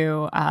characters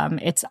do,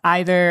 it's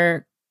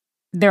either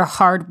their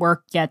hard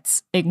work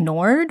gets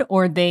ignored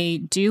or they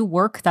do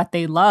work that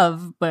they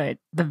love, but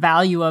the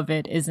value of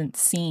it isn't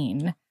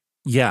seen.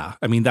 Yeah,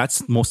 I mean,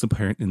 that's most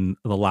apparent in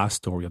the last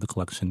story of the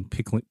collection,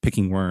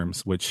 Picking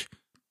Worms, which,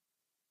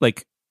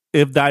 like,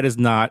 if that is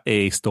not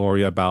a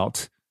story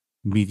about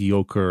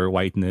mediocre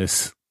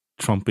whiteness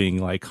trumping,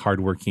 like,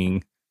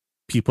 hardworking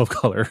people of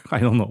color, I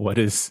don't know what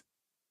is.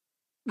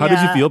 How did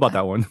you Yeah. feel about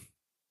that one?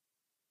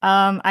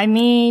 I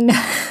mean,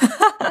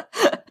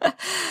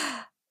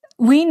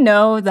 we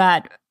know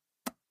that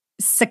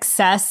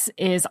success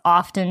is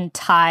often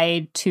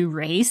tied to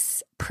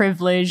race.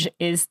 Privilege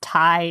is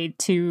tied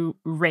to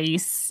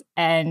race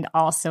and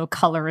also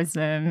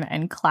colorism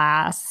and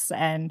class.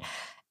 And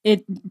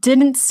it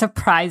didn't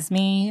surprise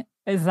me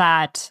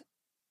that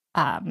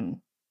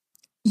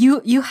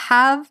you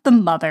have the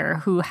mother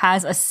who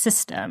has a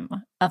system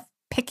of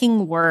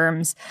picking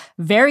worms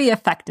very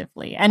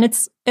effectively, and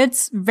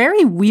it's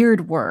very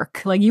weird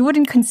work. Like, you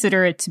wouldn't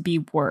consider it to be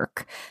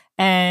work,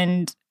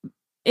 and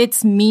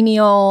it's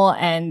menial,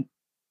 and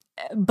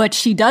but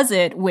she does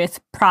it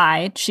with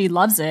pride. She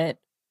loves it,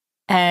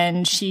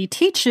 and she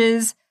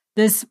teaches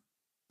this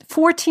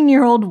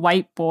 14-year-old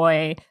white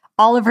boy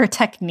all of her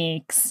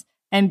techniques.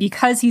 And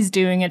because he's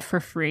doing it for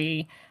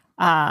free,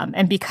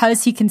 and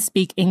because he can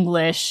speak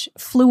English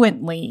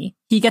fluently,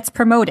 he gets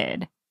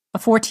promoted. A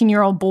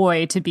 14-year-old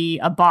boy to be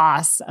a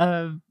boss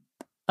of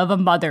a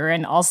mother,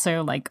 and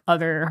also like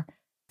other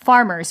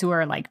farmers who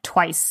are like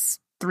twice,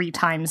 3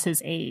 times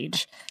his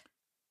age.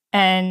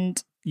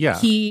 And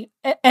Yeah.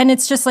 and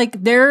it's just like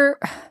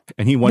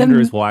And he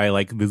wonders why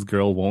like this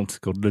girl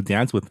won't go to the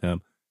dance with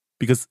him,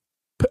 because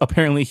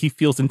apparently he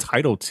feels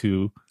entitled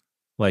to,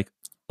 like,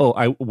 oh,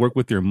 I work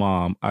with your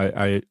mom.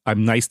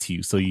 I'm nice to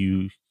you, so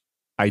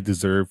I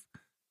deserve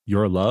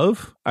your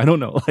love. I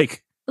don't know,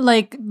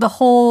 like the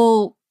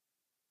whole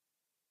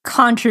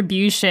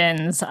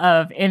contributions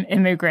of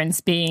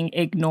immigrants being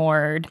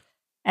ignored,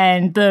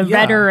 and the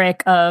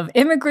rhetoric of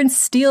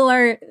immigrants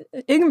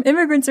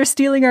are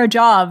stealing our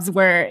jobs,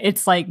 where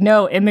it's like,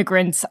 no,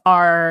 immigrants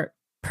are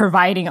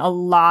providing a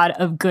lot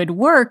of good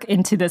work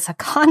into this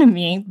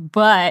economy,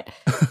 but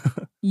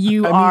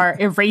you are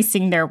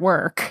erasing their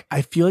work.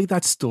 I feel like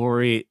that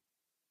story,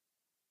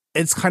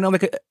 it's kind of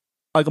like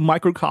a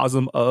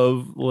microcosm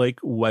of like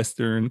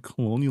Western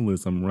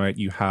colonialism, right?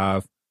 You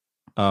have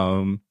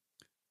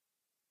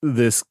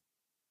this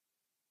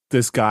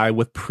guy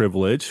with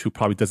privilege who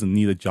probably doesn't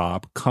need a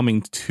job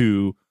coming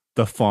to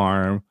the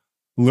farm,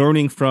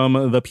 learning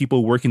from the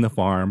people working the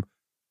farm,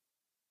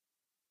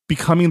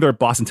 becoming their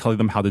boss and telling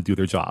them how to do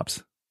their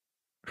jobs,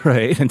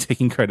 right? And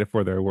taking credit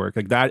for their work.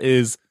 Like that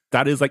is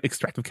like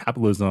extractive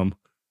capitalism,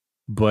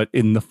 but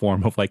in the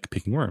form of like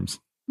picking worms.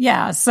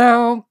 Yeah,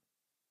 so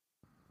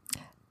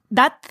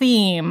that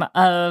theme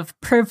of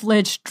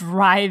privilege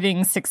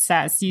driving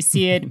success, you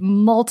see it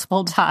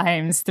multiple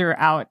times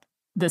throughout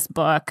this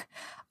book.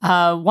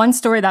 One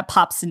story that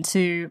pops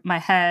into my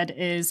head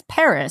is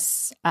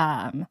Paris.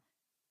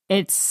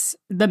 It's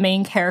the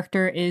main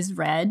character is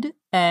Red,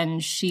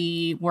 and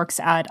she works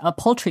at a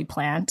poultry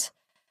plant.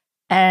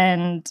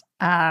 And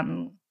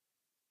one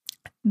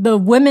of the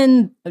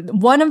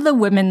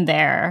women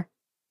there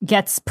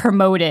gets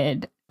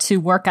promoted to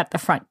work at the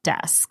front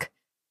desk.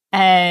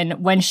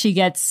 And when she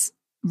gets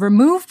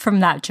removed from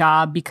that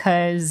job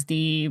because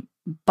the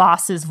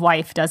boss's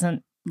wife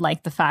doesn't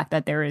like the fact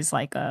that there is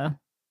like an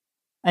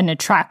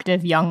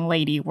attractive young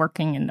lady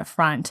working in the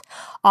front,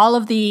 all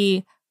of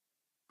the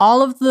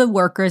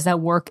workers that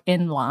work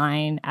in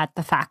line at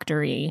the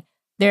factory,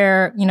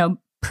 they're,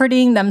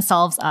 prettying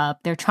themselves up.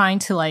 They're trying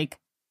to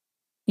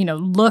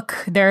look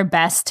their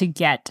best to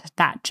get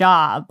that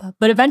job.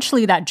 But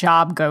eventually that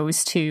job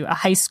goes to a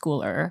high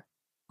schooler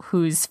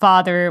whose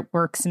father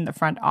works in the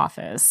front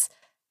office.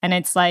 And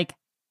it's like,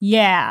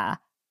 yeah,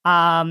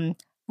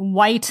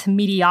 white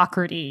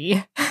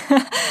mediocrity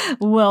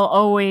will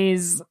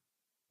always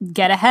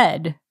get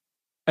ahead.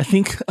 I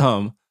think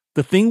the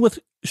thing with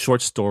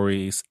short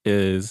stories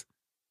is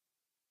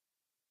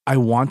I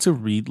want to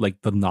read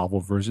like the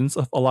novel versions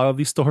of a lot of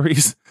these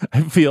stories.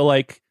 I feel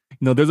like,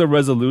 there's a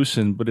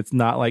resolution, but it's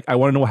not like I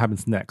want to know what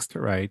happens next,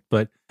 right?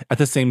 But at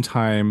the same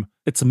time,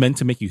 it's meant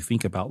to make you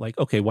think about like,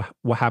 okay,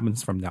 what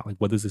happens from now? Like,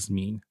 what does this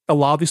mean? A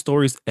lot of these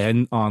stories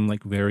end on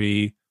like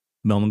very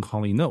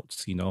melancholy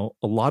notes, a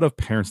lot of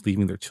parents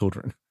leaving their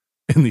children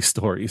in these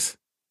stories.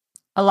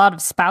 A lot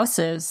of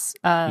spouses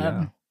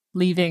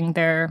leaving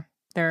their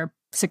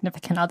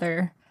significant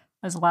other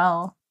as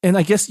well. And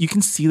I guess you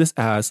can see this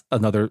as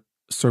another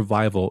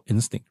survival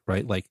instinct,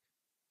 right? Like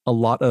a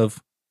lot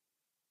of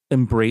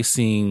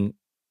embracing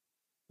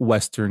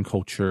Western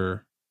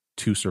culture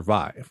to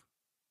survive,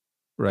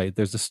 right?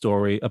 There's a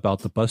story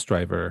about the bus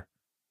driver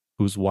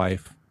whose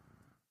wife,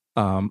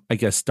 I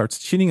guess, starts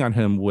cheating on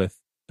him with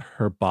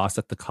her boss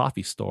at the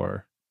coffee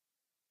store,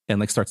 and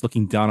like starts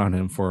looking down on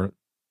him for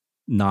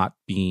not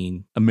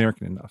being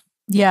American enough.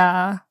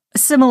 Yeah.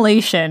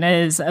 Assimilation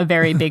is a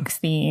very big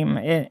theme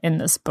in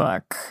this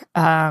book.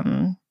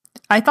 I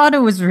thought it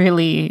was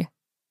really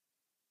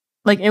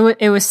like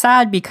it was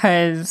sad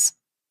because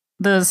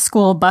the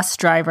school bus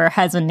driver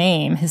has a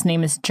name. His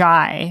name is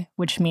Jai,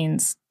 which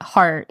means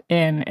heart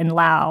in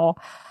Lao.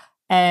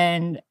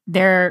 And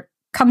there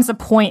comes a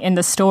point in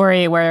the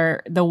story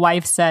where the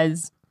wife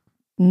says,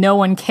 no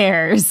one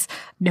cares.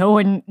 No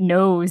one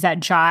knows that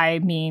Jai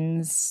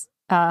means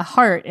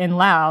heart in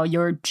Lao.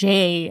 You're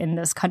J in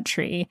this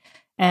country.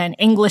 And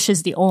English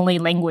is the only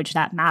language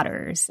that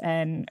matters.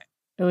 And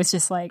it was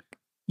just like,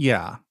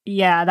 Yeah.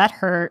 Yeah, that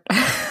hurt.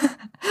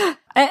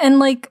 And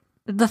like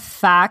the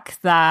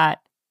fact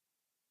that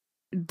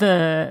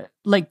the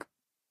like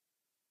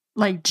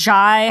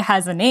Jai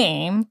has a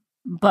name,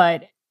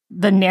 but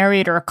the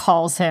narrator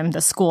calls him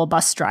the school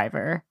bus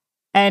driver.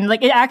 And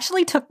like it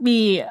actually took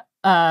me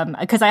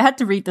because I had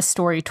to read the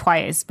story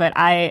twice, but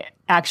I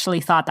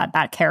actually thought that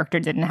that character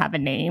didn't have a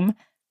name.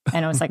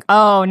 And I was like,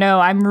 oh no,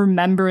 I'm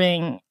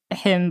remembering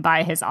him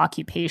by his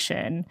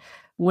occupation,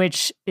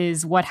 which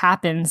is what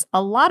happens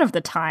a lot of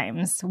the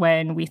times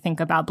when we think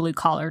about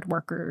blue-collared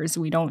workers.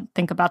 We don't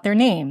think about their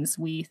names.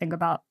 We think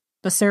about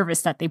the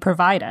service that they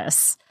provide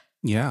us.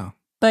 Yeah.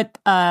 But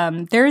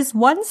there's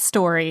one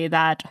story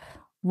that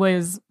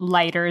was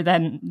lighter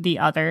than the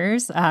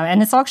others.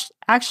 And it's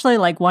actually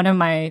like one of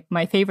my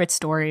favorite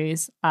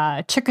stories,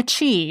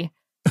 Chicka-Chee,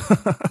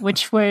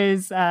 which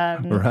was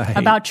Right.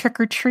 about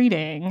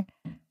trick-or-treating.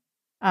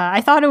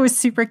 I thought it was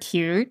super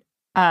cute.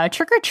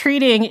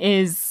 Trick-or-treating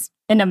is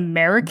an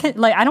American,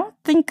 like I don't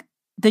think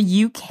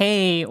the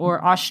UK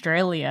or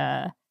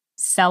Australia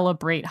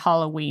celebrate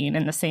Halloween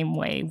in the same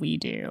way we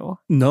do.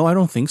 No, I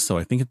don't think so.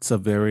 I think it's a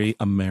very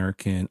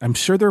American. I'm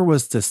sure there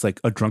was just like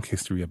a drunk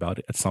history about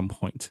it at some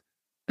point.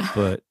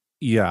 But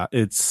yeah,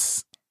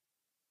 it's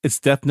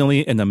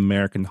definitely an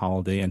American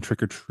holiday, and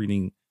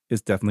trick-or-treating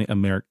is definitely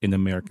an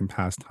American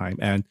pastime.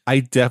 And I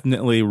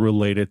definitely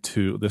related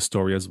to the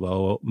story as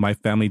well. My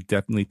family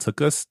definitely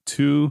took us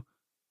to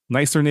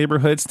nicer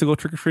neighborhoods to go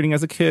trick-or-treating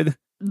as a kid.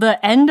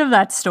 The end of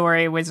that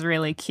story was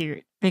really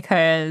cute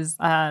because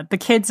the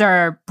kids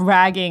are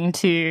bragging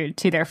to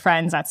their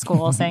friends at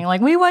school saying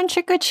like, we went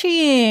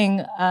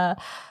trick-or-treating.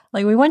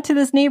 Like we went to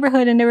this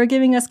neighborhood and they were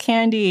giving us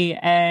candy,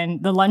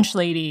 and the lunch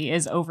lady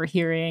is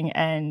overhearing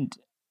and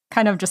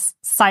kind of just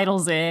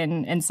sidles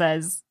in and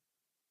says,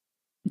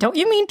 don't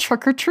you mean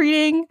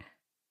trick-or-treating?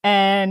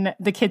 And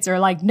the kids are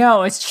like,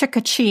 no, it's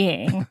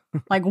trick-or-treating.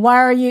 Like, why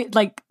are you,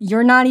 like,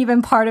 you're not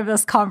even part of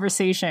this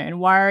conversation.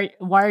 Why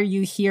are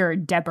you here,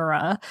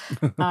 Deborah?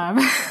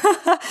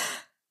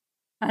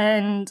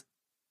 And,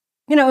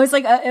 you know,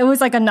 it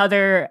was like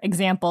another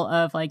example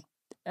of like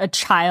a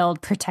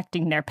child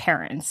protecting their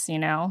parents, you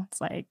know?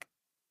 It's like,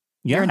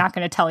 you're not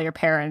going to tell your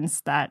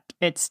parents that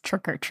it's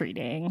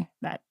trick-or-treating,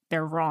 that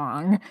they're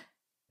wrong.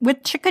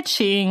 With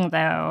trick-or-treating,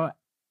 though,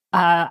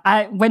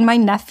 when my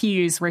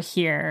nephews were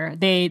here,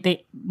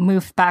 they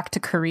moved back to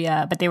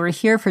Korea, but they were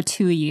here for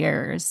 2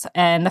 years.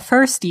 And the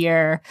first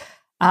year,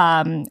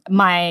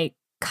 my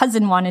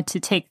cousin wanted to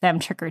take them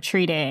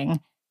trick-or-treating.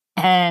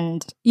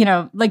 And, you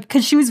know, like,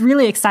 because she was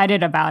really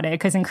excited about it,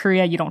 because in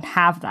Korea, you don't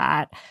have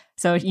that.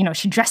 So, you know,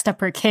 she dressed up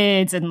her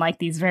kids in like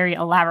these very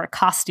elaborate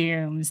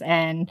costumes.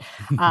 And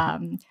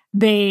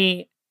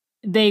they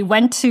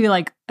went to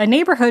like a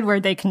neighborhood where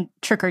they can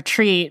trick or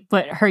treat,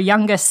 but her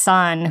youngest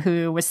son,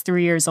 who was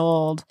 3 years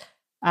old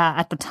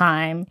at the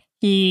time,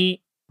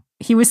 he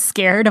was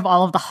scared of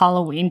all of the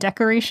Halloween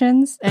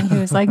decorations, and he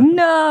was like,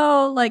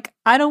 "No, like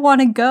I don't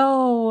want to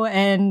go."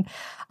 And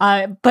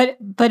but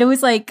it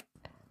was like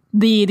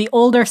the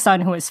older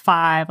son, who was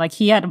 5, like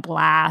he had a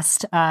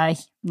blast.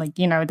 Like,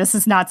 you know, this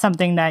is not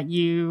something that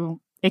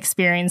you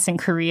experience in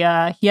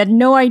Korea. He had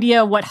no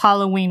idea what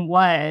Halloween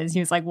was.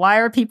 He was like, why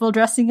are people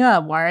dressing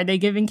up? Why are they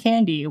giving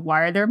candy?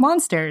 Why are there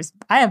monsters?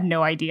 I have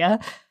no idea.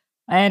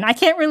 And I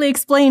can't really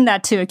explain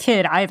that to a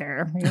kid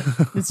either.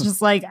 It's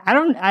just like, I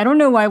don't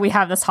know why we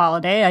have this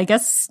holiday. I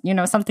guess, you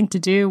know, something to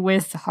do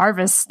with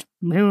harvest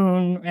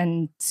moon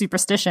and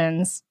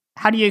superstitions.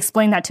 How do you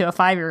explain that to a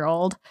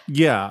 5-year-old?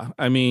 Yeah,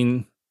 I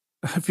mean,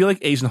 I feel like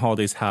Asian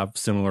holidays have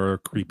similar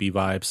creepy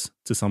vibes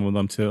to some of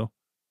them too.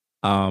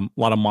 A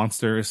lot of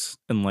monsters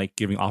and like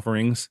giving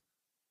offerings.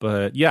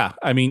 But yeah,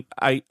 I mean,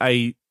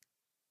 I've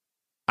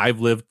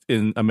lived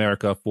in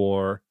America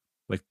for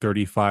like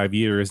 35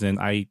 years, and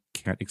I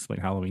can't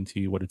explain Halloween to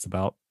you what it's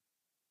about.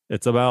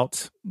 It's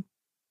about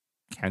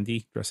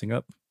candy, dressing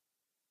up.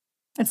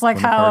 It's like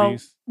how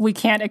we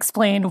can't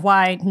explain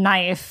why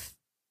knife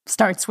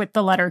starts with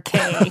the letter K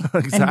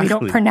Exactly. and we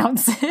don't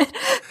pronounce it.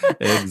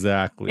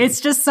 Exactly.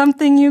 It's just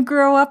something you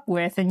grow up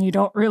with and you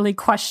don't really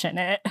question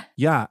it.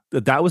 Yeah,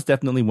 that was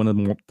definitely one of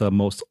the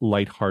most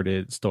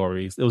lighthearted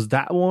stories. It was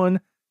that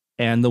one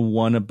and the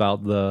one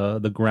about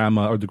the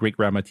grandma or the great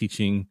grandma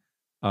teaching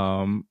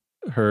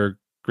her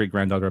great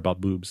granddaughter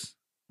about boobs,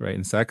 right,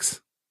 and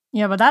sex.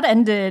 Yeah, but that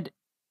ended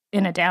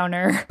in a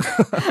downer.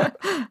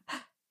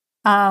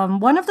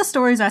 One of the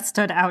stories that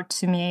stood out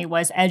to me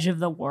was Edge of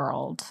the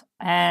World.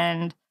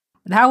 And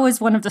that was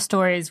one of the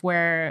stories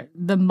where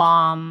the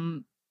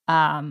mom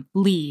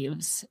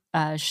leaves.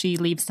 She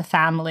leaves the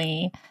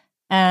family.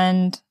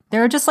 And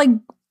there are just like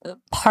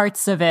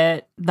parts of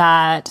it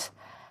that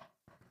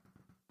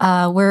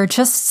were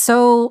just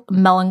so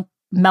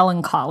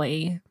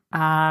melancholy.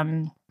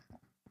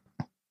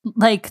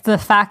 Like the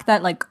fact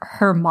that like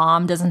her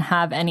mom doesn't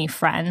have any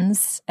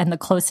friends, and the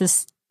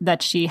closest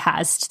that she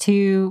has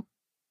to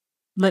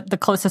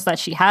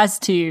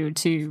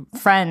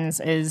friends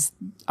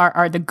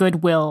are the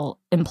Goodwill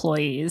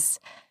employees.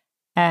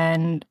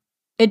 And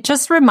it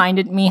just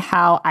reminded me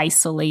how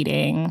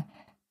isolating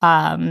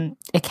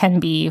it can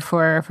be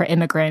for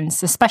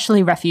immigrants,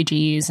 especially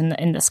refugees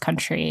in this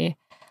country.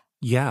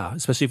 Yeah,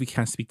 especially if you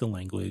can't speak the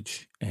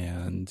language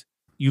and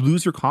you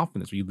lose your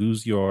confidence, or you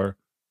lose your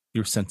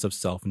sense of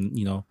self, and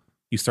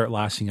you start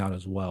lashing out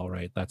as well,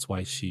 right? That's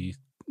why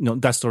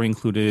that story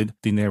included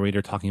the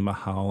narrator talking about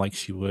how like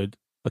she would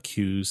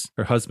accuse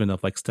her husband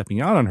of like stepping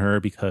out on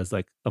her because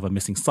like of a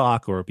missing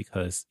sock, or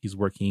because he's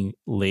working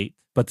late.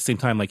 But at the same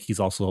time, like he's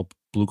also a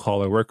blue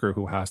collar worker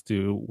who has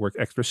to work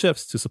extra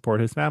shifts to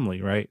support his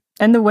family, right?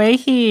 And the way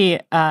he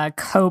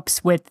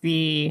copes with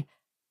the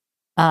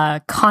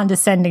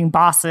condescending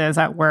bosses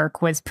at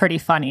work was pretty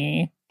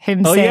funny.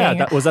 Him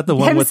saying, was that the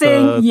one him with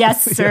saying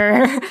yes,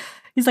 sir.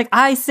 He's like,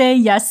 I say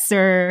yes,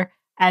 sir,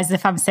 as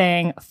if I'm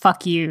saying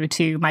fuck you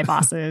to my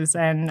bosses.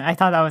 And I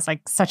thought that was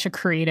like such a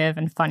creative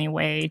and funny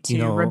way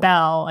to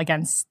rebel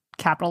against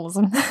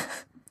capitalism.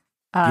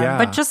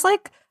 But just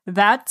like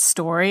that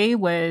story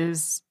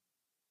was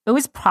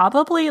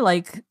probably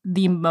like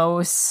the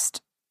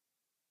most,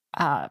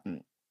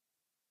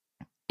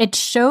 it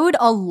showed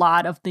a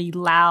lot of the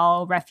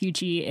Lao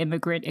refugee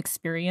immigrant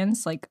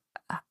experience. Like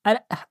I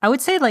would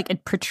say like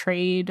it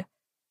portrayed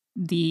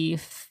the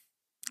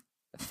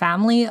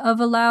family of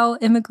a Lao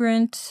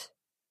immigrant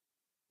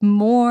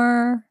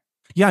more.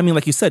 Yeah, I mean,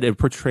 like you said, it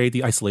portrayed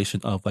the isolation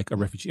of like a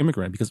refugee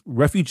immigrant, because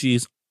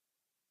refugees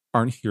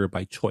aren't here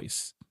by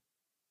choice.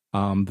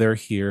 They're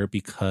here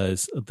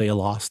because they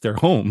lost their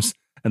homes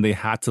and they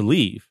had to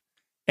leave.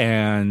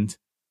 And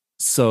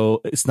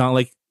so it's not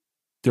like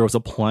there was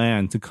a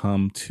plan to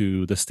come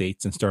to the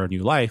States and start a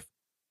new life.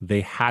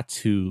 They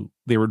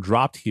were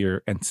dropped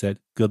here and said,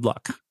 good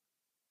luck.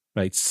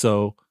 Right.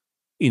 So,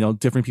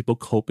 different people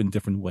cope in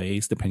different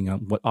ways, depending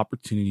on what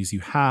opportunities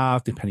you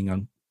have, depending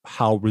on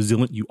how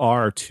resilient you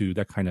are to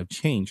that kind of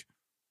change.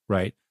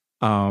 Right.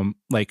 There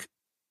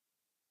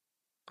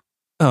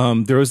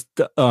was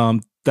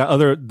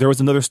there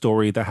was another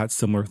story that had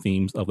similar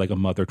themes of like a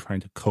mother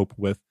trying to cope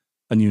with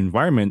a new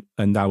environment.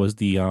 And that was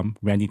the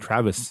Randy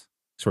Travis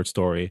short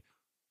story,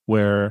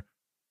 where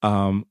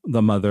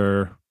the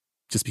mother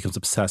just becomes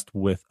obsessed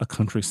with a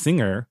country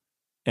singer,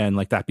 and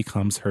like that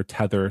becomes her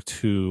tether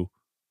to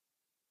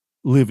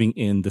living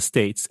in the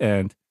States.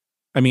 And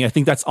I mean, I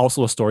think that's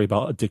also a story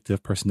about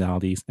addictive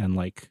personalities. And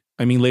like,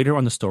 I mean, later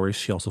on the story,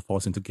 she also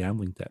falls into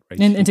gambling debt,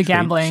 right?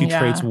 Gambling. She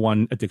trades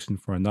one addiction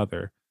for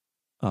another,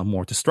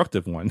 more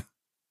destructive one,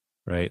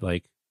 right?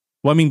 Like,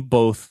 well, I mean,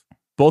 both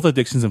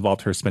addictions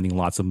involved her spending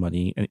lots of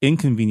money and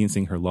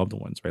inconveniencing her loved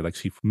ones, right? Like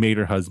she made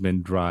her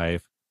husband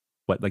drive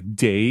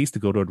days to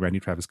go to a Randy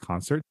Travis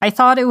concert. I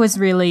thought it was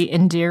really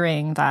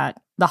endearing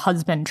that the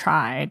husband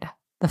tried.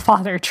 The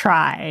father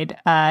tried.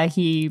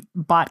 He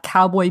bought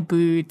cowboy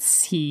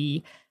boots.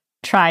 He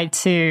tried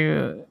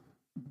to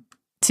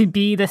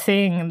be the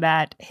thing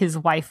that his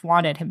wife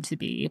wanted him to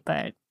be,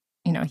 but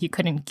he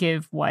couldn't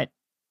give what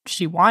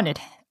she wanted.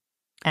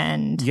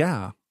 And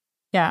yeah.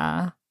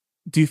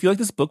 Do you feel like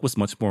this book was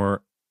much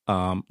more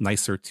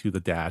nicer to the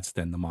dads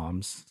than the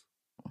moms?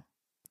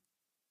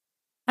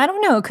 I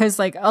don't know, because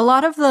like a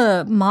lot of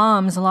the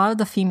moms, a lot of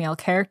the female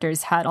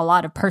characters had a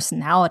lot of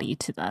personality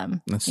to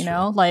them. That's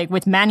true. Like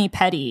with Manny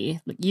Petty,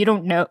 you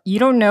don't know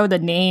the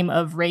name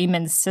of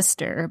Raymond's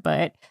sister,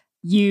 but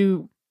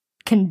you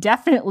can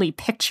definitely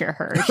picture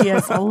her. She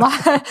has a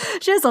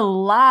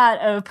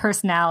lot of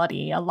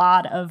personality, a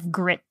lot of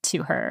grit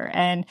to her.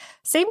 And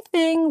same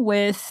thing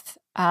with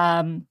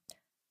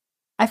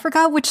I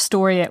forgot which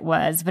story it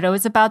was, but it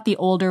was about the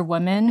older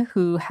woman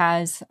who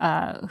goes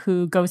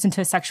into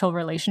a sexual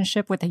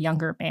relationship with a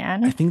younger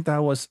man. I think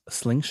that was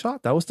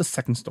Slingshot. That was the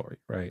second story,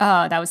 right?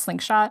 Oh, that was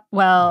Slingshot.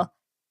 Well,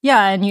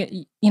 yeah, and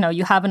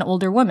you have an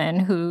older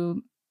woman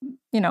who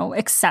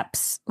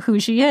accepts who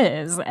she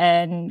is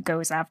and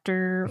goes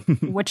after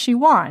what she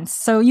wants.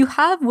 So you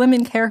have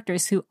women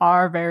characters who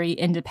are very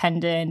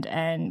independent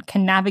and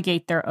can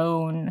navigate their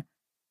own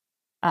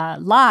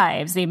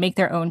lives. They make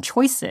their own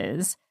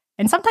choices.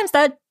 And sometimes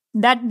that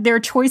their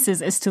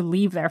choices is to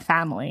leave their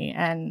family.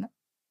 And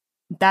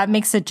that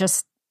makes it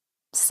just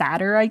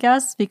sadder, I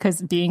guess,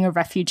 because being a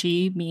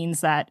refugee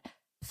means that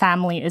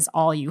family is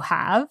all you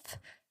have.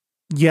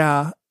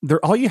 Yeah,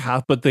 they're all you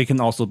have, but they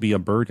can also be a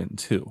burden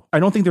too.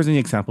 I don't think there's any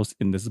examples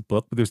in this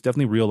book, but there's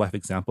definitely real life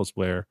examples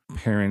where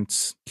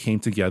parents came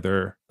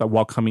together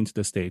while coming to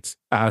the States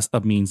as a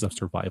means of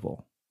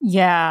survival.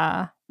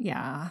 Yeah.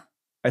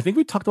 I think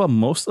we talked about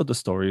most of the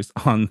stories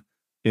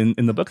in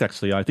the book,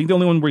 actually. I think the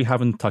only one we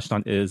haven't touched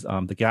on is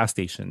the gas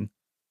station,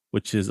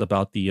 which is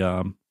about the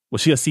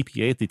was she a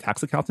CPA, the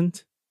tax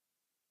accountant?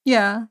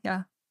 Yeah.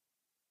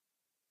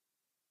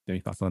 Any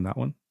thoughts on that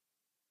one?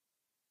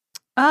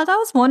 That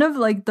was one of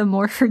like the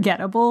more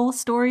forgettable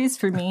stories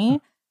for me.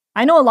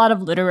 I know a lot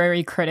of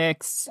literary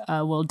critics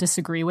will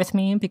disagree with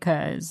me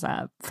because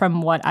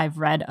from what I've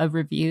read of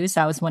reviews,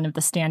 that was one of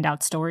the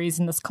standout stories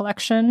in this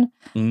collection.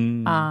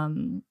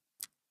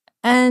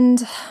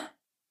 And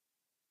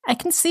I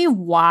can see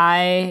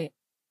why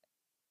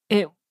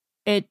it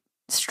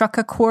struck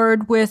a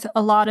chord with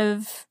a lot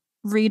of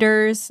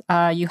readers.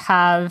 You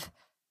have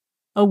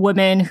a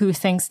woman who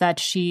thinks that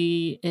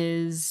she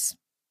is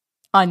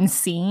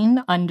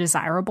unseen,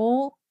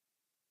 undesirable,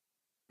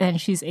 and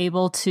she's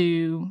able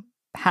to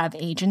have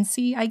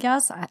agency, I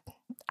guess.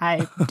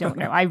 I don't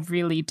know. I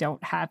really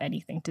don't have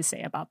anything to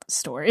say about the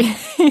story.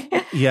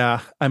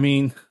 Yeah, I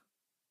mean,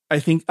 I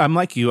think I'm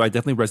like you. I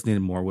definitely resonated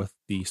more with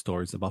the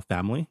stories about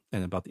family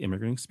and about the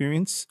immigrant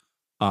experience.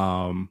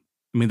 I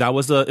mean, it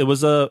was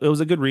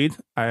a good read.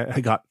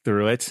 I got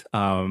through it.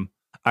 I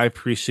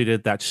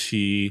appreciated that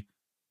she,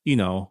 you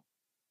know,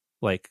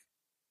 like,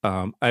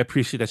 I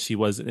appreciate that she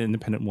was an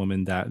independent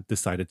woman that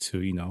decided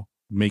to,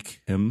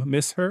 make him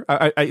miss her.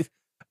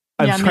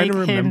 I'm yeah, trying make to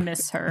remember. him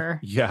miss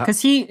her. Yeah, because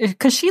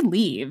she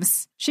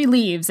leaves. She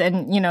leaves,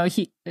 and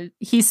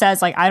he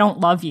says like, "I don't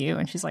love you,"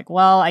 and she's like,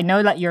 "Well, I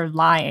know that you're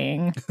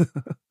lying."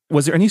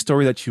 Was there any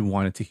story that you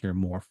wanted to hear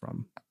more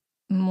from?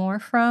 More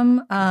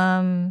from?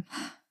 I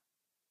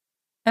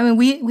mean,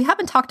 we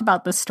haven't talked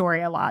about this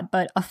story a lot,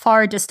 but A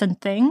Far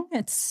Distant Thing.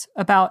 It's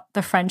about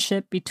the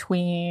friendship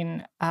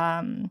between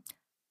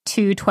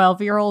two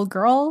 12-year-old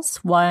girls.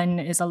 One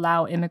is a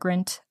Lao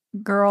immigrant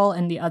girl,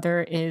 and the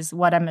other is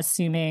what I'm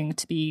assuming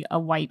to be a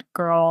white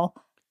girl.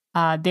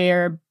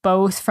 They're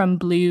both from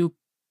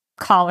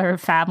blue-collar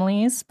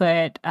families,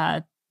 but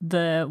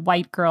the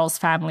white girl's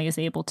family is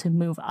able to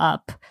move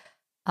up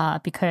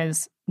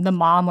because the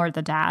mom or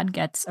the dad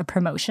gets a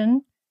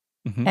promotion.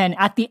 Mm-hmm. And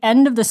at the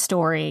end of the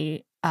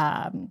story,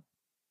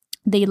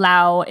 the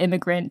Lao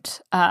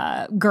immigrant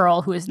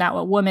girl, who is now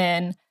a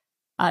woman,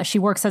 she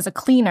works as a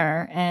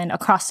cleaner, and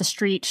across the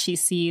street she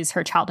sees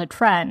her childhood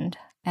friend,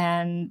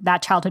 and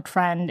that childhood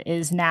friend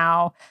is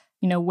now,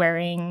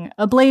 wearing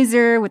a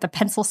blazer with a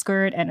pencil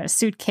skirt and a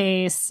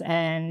suitcase,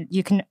 and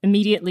you can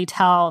immediately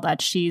tell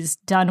that she's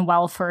done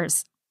well for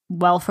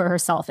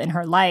herself in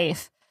her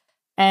life,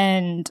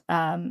 and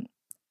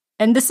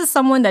this is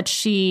someone that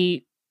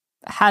she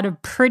had a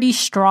pretty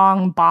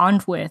strong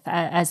bond with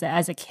as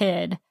a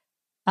kid.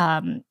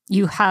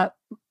 You have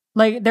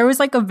there was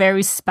a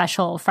very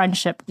special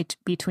friendship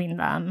between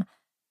them,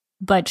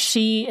 but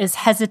she is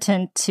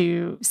hesitant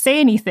to say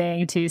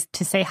anything, to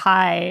say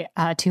hi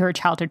to her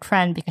childhood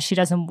friend, because she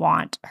doesn't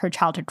want her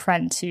childhood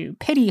friend to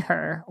pity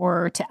her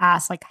or to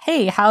ask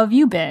hey, how have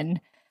you been?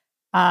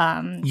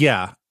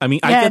 Yeah, I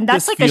mean, I yeah, get and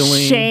that's this a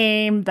feeling.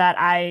 shame that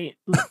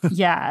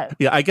yeah.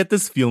 Yeah, I get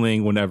this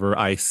feeling whenever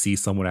I see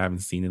someone I haven't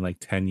seen in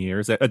 10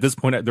 years. At this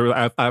point,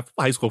 I have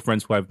high school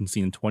friends who I haven't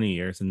seen in 20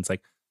 years, and it's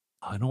like,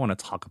 I don't want to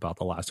talk about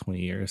the last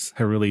 20 years.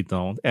 I really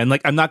don't. And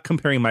I'm not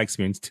comparing my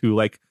experience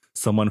to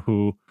someone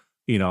who,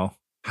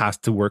 has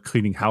to work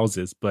cleaning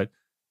houses, but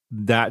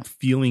that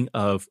feeling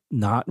of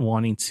not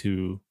wanting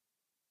to,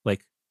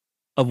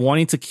 of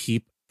wanting to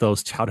keep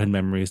those childhood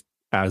memories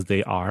as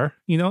they are,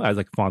 as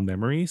fond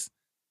memories.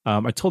 I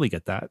totally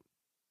get that.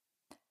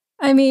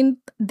 I mean,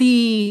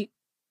 I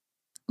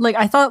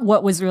thought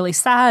what was really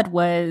sad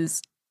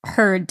was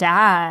her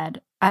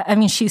dad. I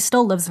mean, she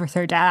still lives with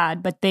her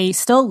dad, but they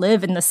still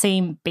live in the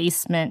same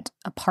basement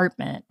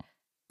apartment.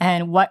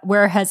 And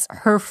whereas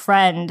her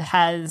friend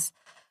has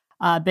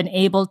been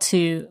able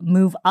to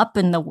move up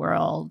in the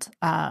world,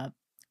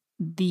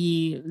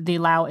 the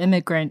Lao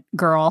immigrant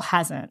girl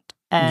hasn't.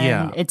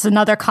 And It's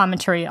another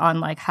commentary on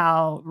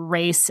how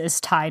race is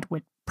tied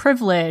with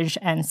privilege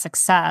and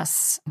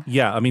success.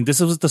 Yeah, I mean, this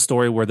was the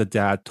story where the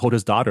dad told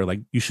his daughter,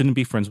 you shouldn't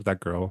be friends with that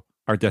girl.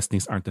 Our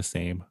destinies aren't the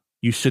same.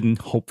 You shouldn't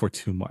hope for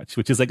too much,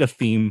 which is a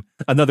theme,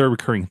 another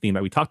recurring theme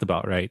that we talked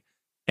about, right?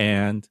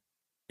 And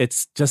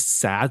it's just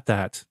sad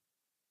that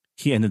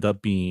he ended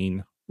up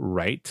being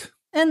right.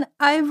 And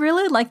I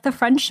really like the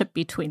friendship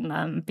between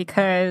them,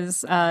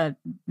 because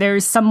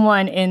there's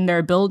someone in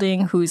their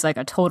building who's a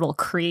total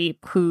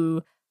creep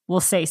who will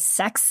say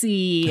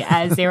sexy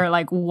as they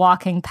were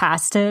walking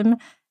past him.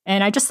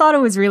 And I just thought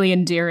it was really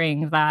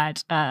endearing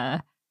that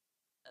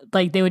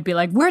they would be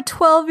we're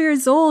 12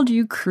 years old,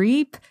 you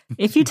creep.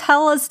 If you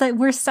tell us that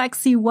we're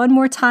sexy one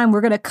more time,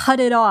 we're going to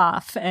cut it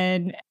off.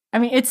 And I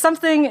mean, it's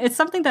something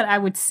that I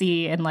would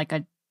see in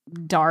a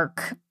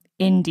dark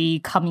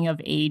indie coming of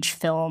age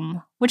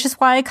film, which is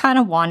why I kind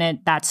of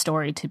wanted that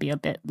story to be a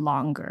bit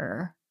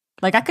longer.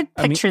 I could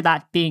picture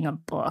that being a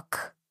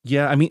book.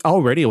 Yeah, I mean,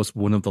 already it was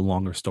one of the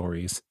longer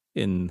stories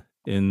in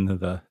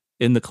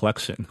the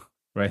collection,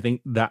 right? I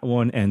think that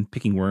one and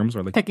Picking Worms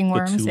were Picking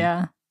Worms, two,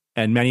 yeah.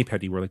 And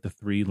Mani-Pedi were the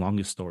three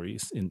longest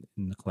stories in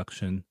the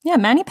collection. Yeah,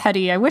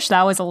 Mani-Pedi, I wish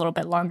that was a little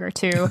bit longer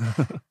too.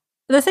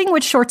 The thing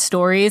with short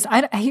stories,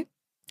 I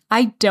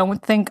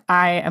don't think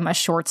I am a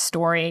short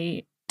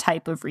story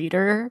type of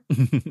reader.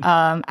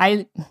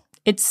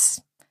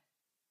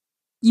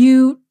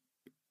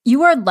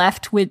 You are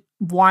left with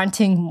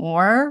wanting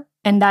more,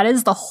 and that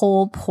is the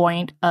whole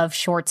point of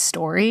short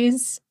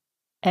stories,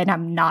 and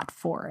I'm not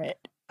for it.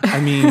 I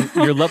mean,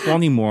 you're left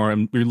wanting more,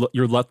 and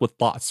you're left with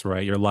thoughts,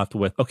 right? You're left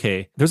with,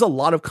 okay, there's a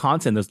lot of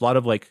content, there's a lot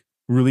of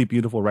really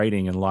beautiful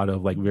writing and a lot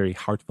of very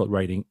heartfelt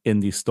writing in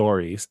these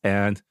stories,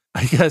 and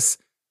I guess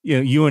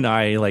you and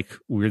I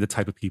we're the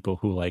type of people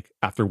who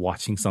after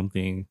watching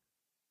something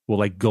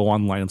will go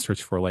online and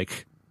search for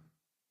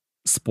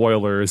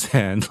spoilers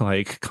and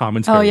like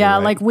commentary. Oh yeah,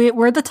 right? like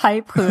we're the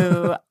type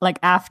who like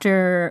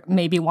after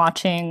maybe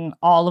watching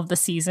all of the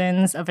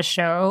seasons of a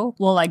show,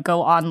 will like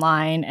go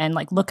online and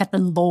like look at the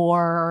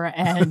lore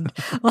and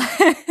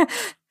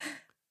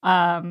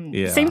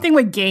same thing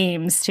with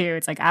games too.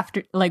 It's like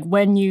after like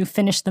when you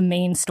finish the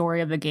main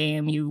story of the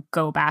game, you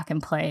go back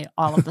and play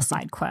all of the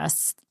side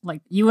quests.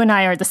 Like you and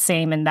I are the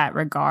same in that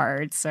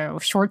regard. So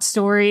short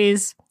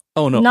stories,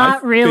 oh no,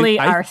 not really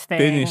our thing.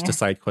 I finished the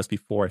side quest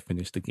before I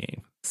finished the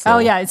game. So, oh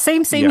yeah,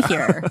 same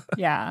here.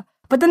 Yeah.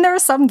 But then there are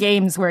some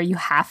games where you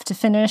have to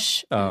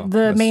finish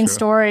the main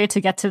story to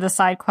get to the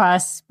side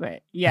quests.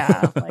 But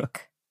yeah,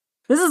 like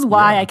this is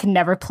why I can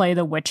never play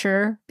The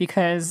Witcher,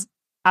 because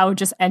I would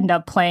just end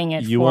up playing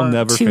it you for will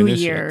never 2 finish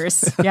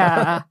years. It.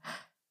 Yeah.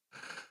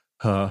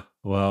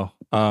 Well,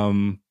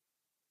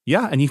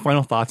 yeah. Any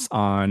final thoughts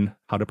on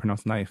how to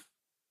pronounce knife?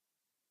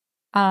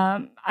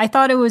 I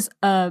thought it was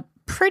a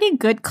pretty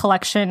good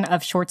collection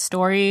of short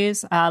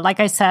stories. Like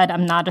I said,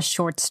 I'm not a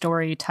short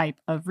story type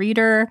of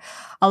reader.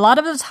 A lot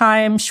of the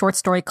time, short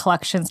story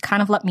collections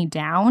kind of let me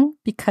down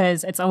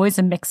because it's always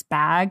a mixed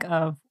bag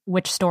of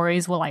which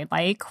stories will I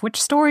like,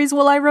 which stories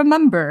will I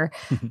remember.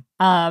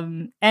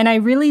 And I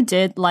really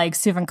did like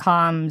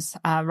Souvankham's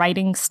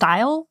writing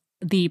style.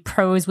 The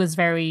prose was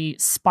very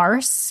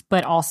sparse,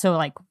 but also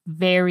like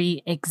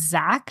very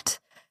exact.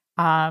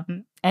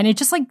 And it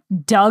just like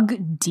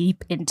dug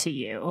deep into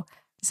you.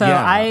 So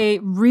I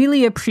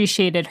really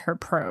appreciated her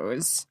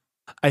prose.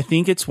 I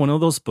think it's one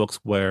of those books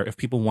where if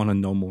people want to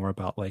know more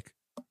about like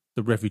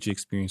the refugee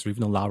experience or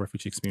even the Lao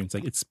refugee experience,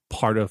 like it's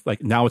part of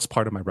like now it's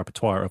part of my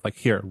repertoire of like,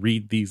 here,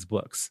 read these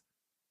books,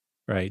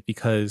 right?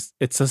 Because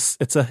it's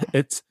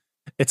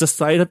a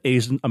side of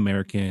Asian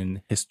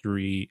American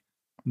history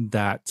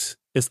that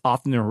is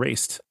often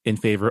erased in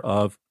favor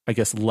of, I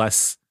guess,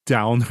 less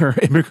downer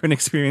immigrant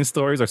experience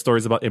stories or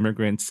stories about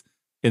immigrants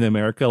in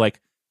America.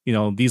 Like, you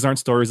know, these aren't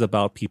stories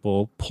about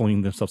people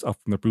pulling themselves up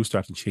from their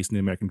bootstraps and chasing the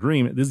American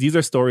dream. These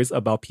are stories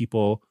about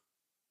people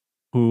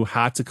who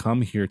had to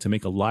come here to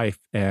make a life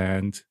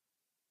and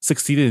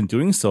succeeded in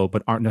doing so,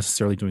 but aren't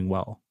necessarily doing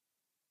well.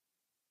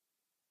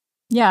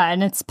 Yeah,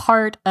 and it's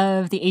part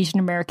of the Asian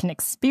American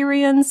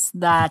experience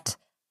that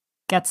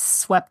gets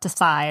swept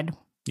aside.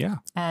 Yeah.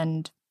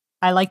 And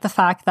I like the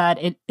fact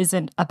that it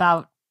isn't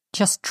about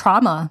just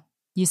trauma.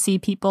 You see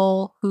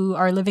people who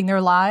are living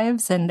their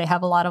lives and they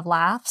have a lot of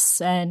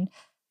laughs, and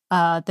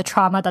the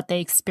trauma that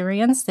they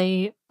experience,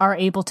 they are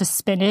able to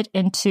spin it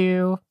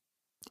into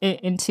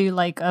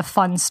like a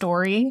fun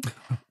story.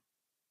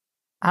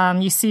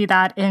 You see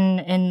that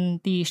in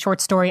the short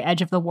story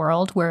Edge of the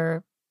World,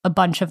 where a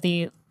bunch of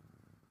the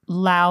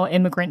Lao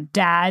immigrant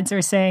dads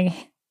are saying,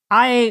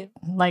 I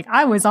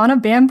was on a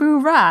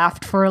bamboo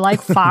raft for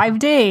like 5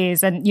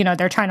 days, and you know,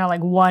 they're trying to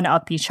like one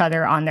up each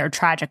other on their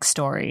tragic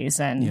stories,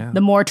 and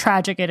the more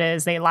tragic it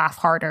is, they laugh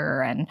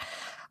harder. And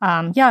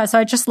so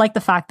I just like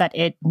the fact that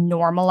it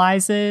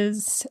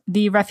normalizes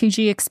the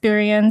refugee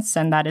experience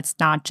and that it's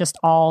not just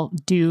all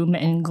doom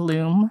and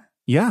gloom.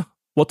 Yeah.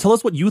 Well, tell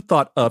us what you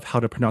thought of How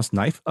to Pronounce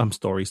Knife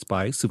stories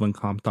by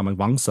Souvankham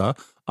Thammavongsa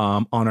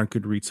on our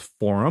Goodreads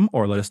forum,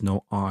 or let us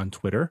know on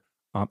Twitter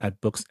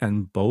at Books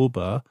and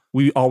Boba.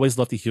 We always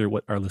love to hear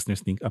what our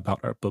listeners think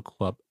about our book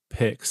club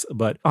picks.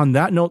 But on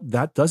that note,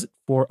 that does it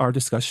for our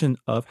discussion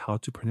of how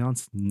to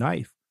pronounce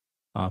knife.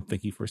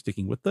 Thank you for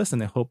sticking with us,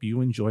 and I hope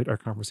you enjoyed our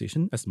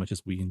conversation as much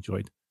as we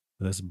enjoyed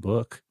this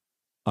book.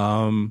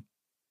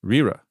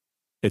 Rira,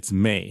 it's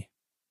May.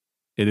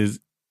 It is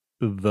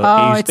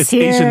it's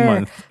Asian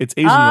month. It's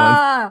Asian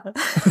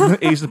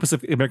month. Asian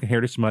Pacific American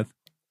Heritage Month.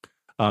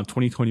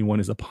 2021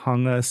 is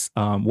upon us.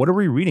 What are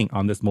we reading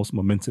on this most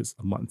momentous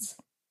of months?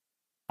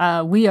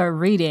 We are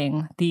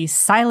reading The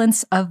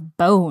Silence of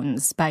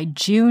Bones by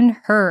June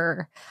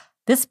Her.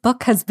 This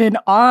book has been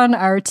on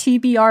our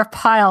TBR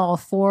pile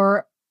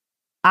for,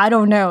 I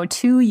don't know,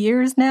 2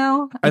 years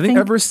now. I think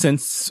ever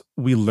since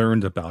we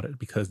learned about it,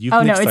 because you've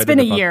been excited it's been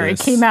a about year.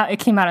 This. It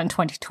came out in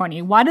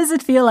 2020. Why does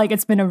it feel like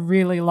it's been a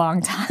really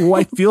long time? Well,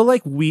 I feel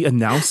like we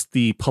announced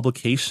the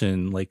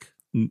publication like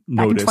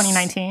notice back in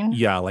 2019.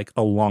 Yeah, like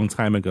a long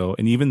time ago,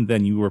 and even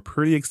then you were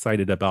pretty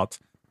excited about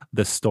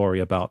this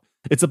story.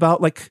 It's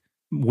about like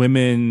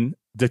women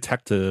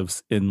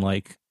detectives in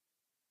like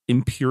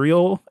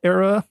imperial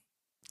era.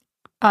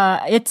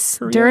 It's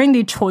Korea? During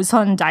the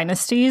Joseon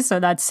dynasty, so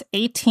that's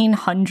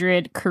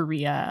 1800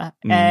 Korea.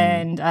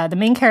 And the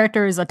main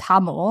character is a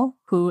Tamo,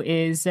 who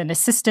is an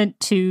assistant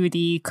to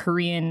the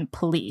Korean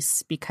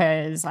police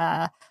because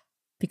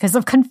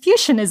of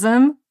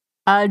Confucianism.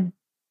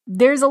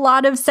 There's a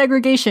lot of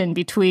segregation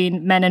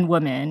between men and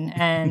women,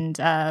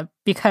 and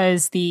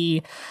because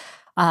the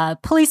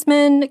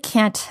policemen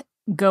can't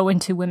go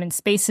into women's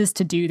spaces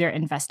to do their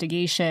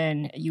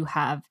investigation, you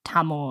have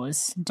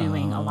Tamos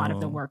doing a lot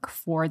of the work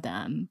for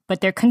them. But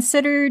they're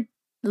considered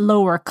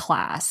lower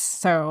class.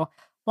 So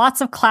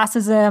lots of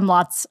classism,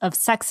 lots of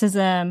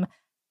sexism.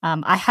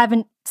 I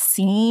haven't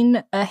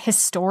seen a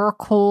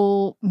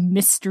historical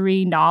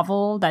mystery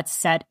novel that's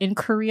set in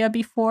Korea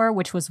before,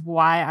 which was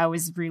why I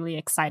was really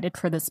excited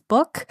for this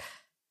book.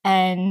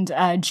 And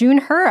June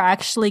Her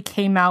actually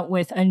came out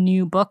with a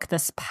new book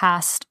this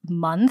past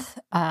month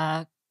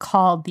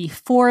called The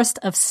Forest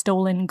of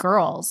Stolen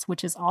Girls,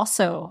 which is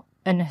also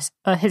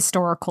a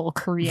historical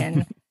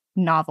Korean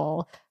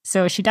novel.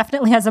 So she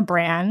definitely has a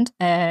brand,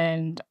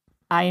 and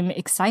I'm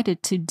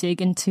excited to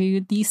dig into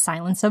The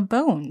Silence of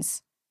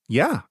Bones.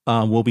 Yeah,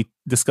 we'll be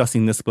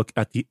discussing this book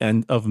at the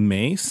end of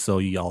May, so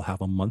y'all have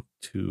a month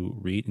to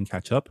read and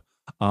catch up.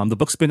 The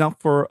book's been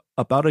out for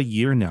about a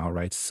year now,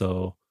 right?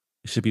 So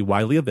it should be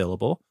widely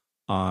available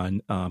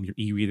on your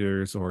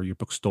e-readers or your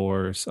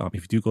bookstores.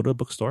 If you do go to a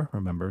bookstore,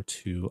 remember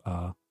to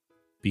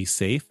be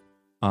safe.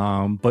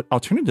 But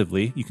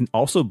alternatively, you can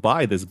also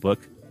buy this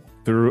book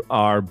through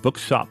our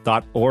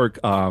bookshop.org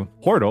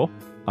portal.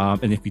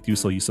 And if you do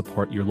so, you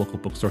support your local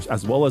bookstores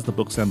as well as the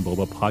Books and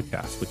Boba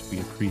podcast, which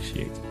we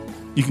appreciate.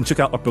 You can check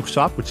out our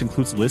bookshop, which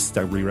includes lists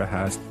that Rira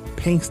has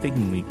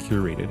painstakingly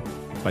curated,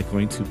 by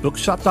going to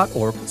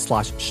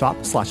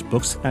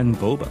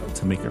bookshop.org/shop/booksandboba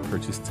to make your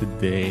purchase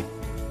today.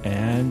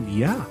 And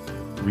yeah,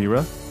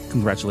 Rira,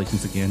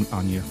 congratulations again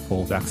on your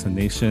full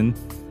vaccination,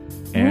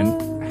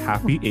 and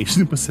happy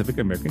Asian Pacific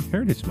American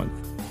Heritage Month.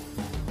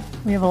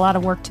 We have a lot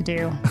of work to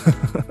do.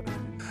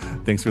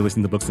 Thanks for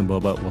listening to Books and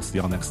Boba. We'll see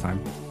y'all next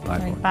time. Bye.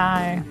 Right,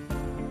 bye.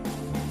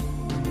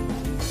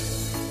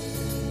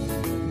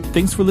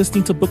 Thanks for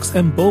listening to Books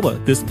and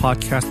Boba. This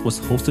podcast was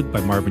hosted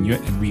by Marvin Yue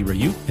and Rira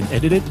Yu and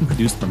edited and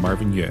produced by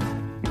Marvin Yue.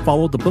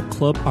 Follow the book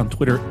club on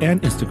Twitter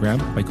and Instagram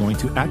by going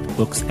to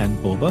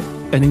 @BooksandBoba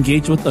and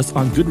engage with us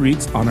on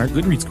Goodreads on our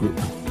Goodreads group.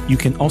 You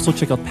can also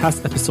check out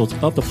past episodes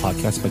of the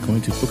podcast by going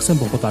to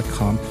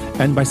booksandboba.com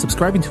and by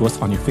subscribing to us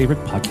on your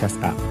favorite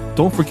podcast app.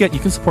 Don't forget, you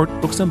can support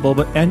Books and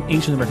Boba and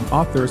Asian American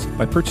authors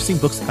by purchasing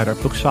books at our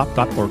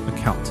bookshop.org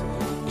account.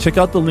 Check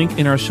out the link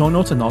in our show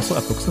notes and also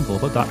at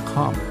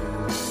booksandboba.com.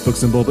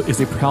 Books and Boba is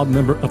a proud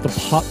member of the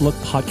Potluck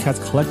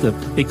Podcast Collective,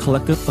 a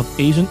collective of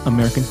Asian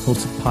American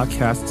hosted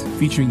podcasts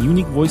featuring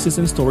unique voices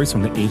and stories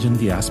from the Asian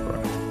diaspora.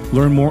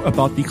 Learn more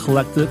about the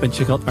collective and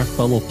check out our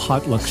fellow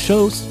Potluck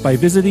shows by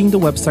visiting the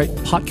website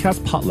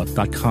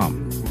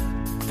podcastpotluck.com.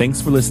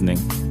 Thanks for listening.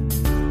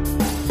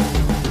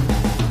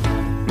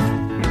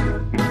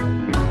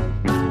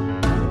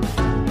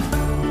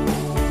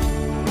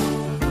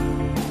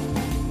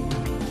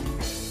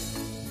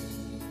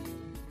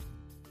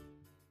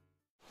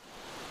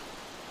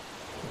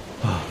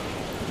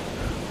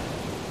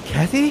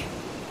 Kathy?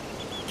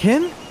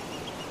 Kim?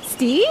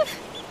 Steve?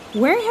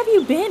 Where have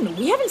you been?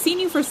 We haven't seen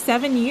you for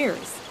 7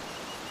 years.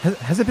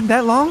 Has it been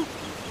that long?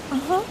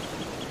 Uh-huh.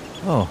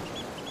 Oh.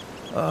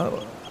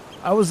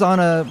 I was on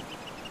a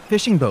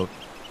fishing boat.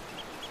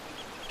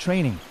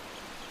 Training.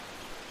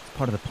 It's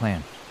part of the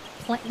plan.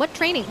 What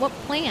training? What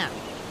plan?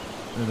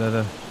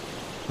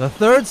 The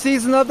third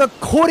season of the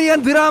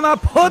Korean drama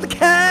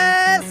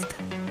podcast!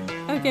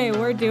 Okay,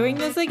 we're doing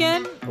this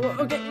again?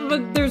 Okay,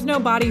 but there's no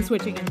body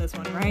switching in this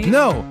one, right?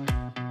 No!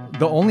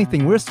 The only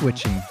thing we're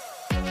switching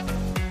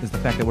is the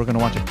fact that we're going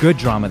to watch a good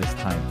drama this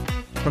time.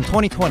 From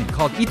 2020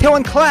 called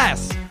Itaewon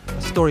Class!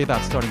 A story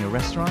about starting a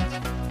restaurant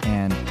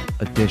and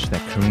a dish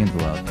that Koreans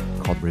love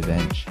called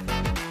revenge.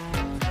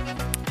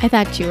 I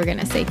thought you were going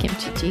to say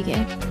kimchi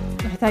jjigae.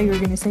 I thought you were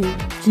going to say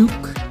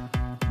juke.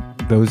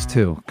 Those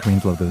two.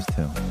 Koreans love those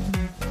two.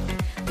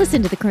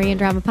 Listen to the Korean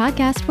Drama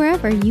Podcast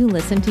wherever you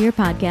listen to your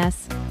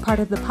podcasts. Part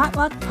of the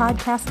Potluck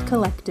Podcast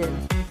Collective.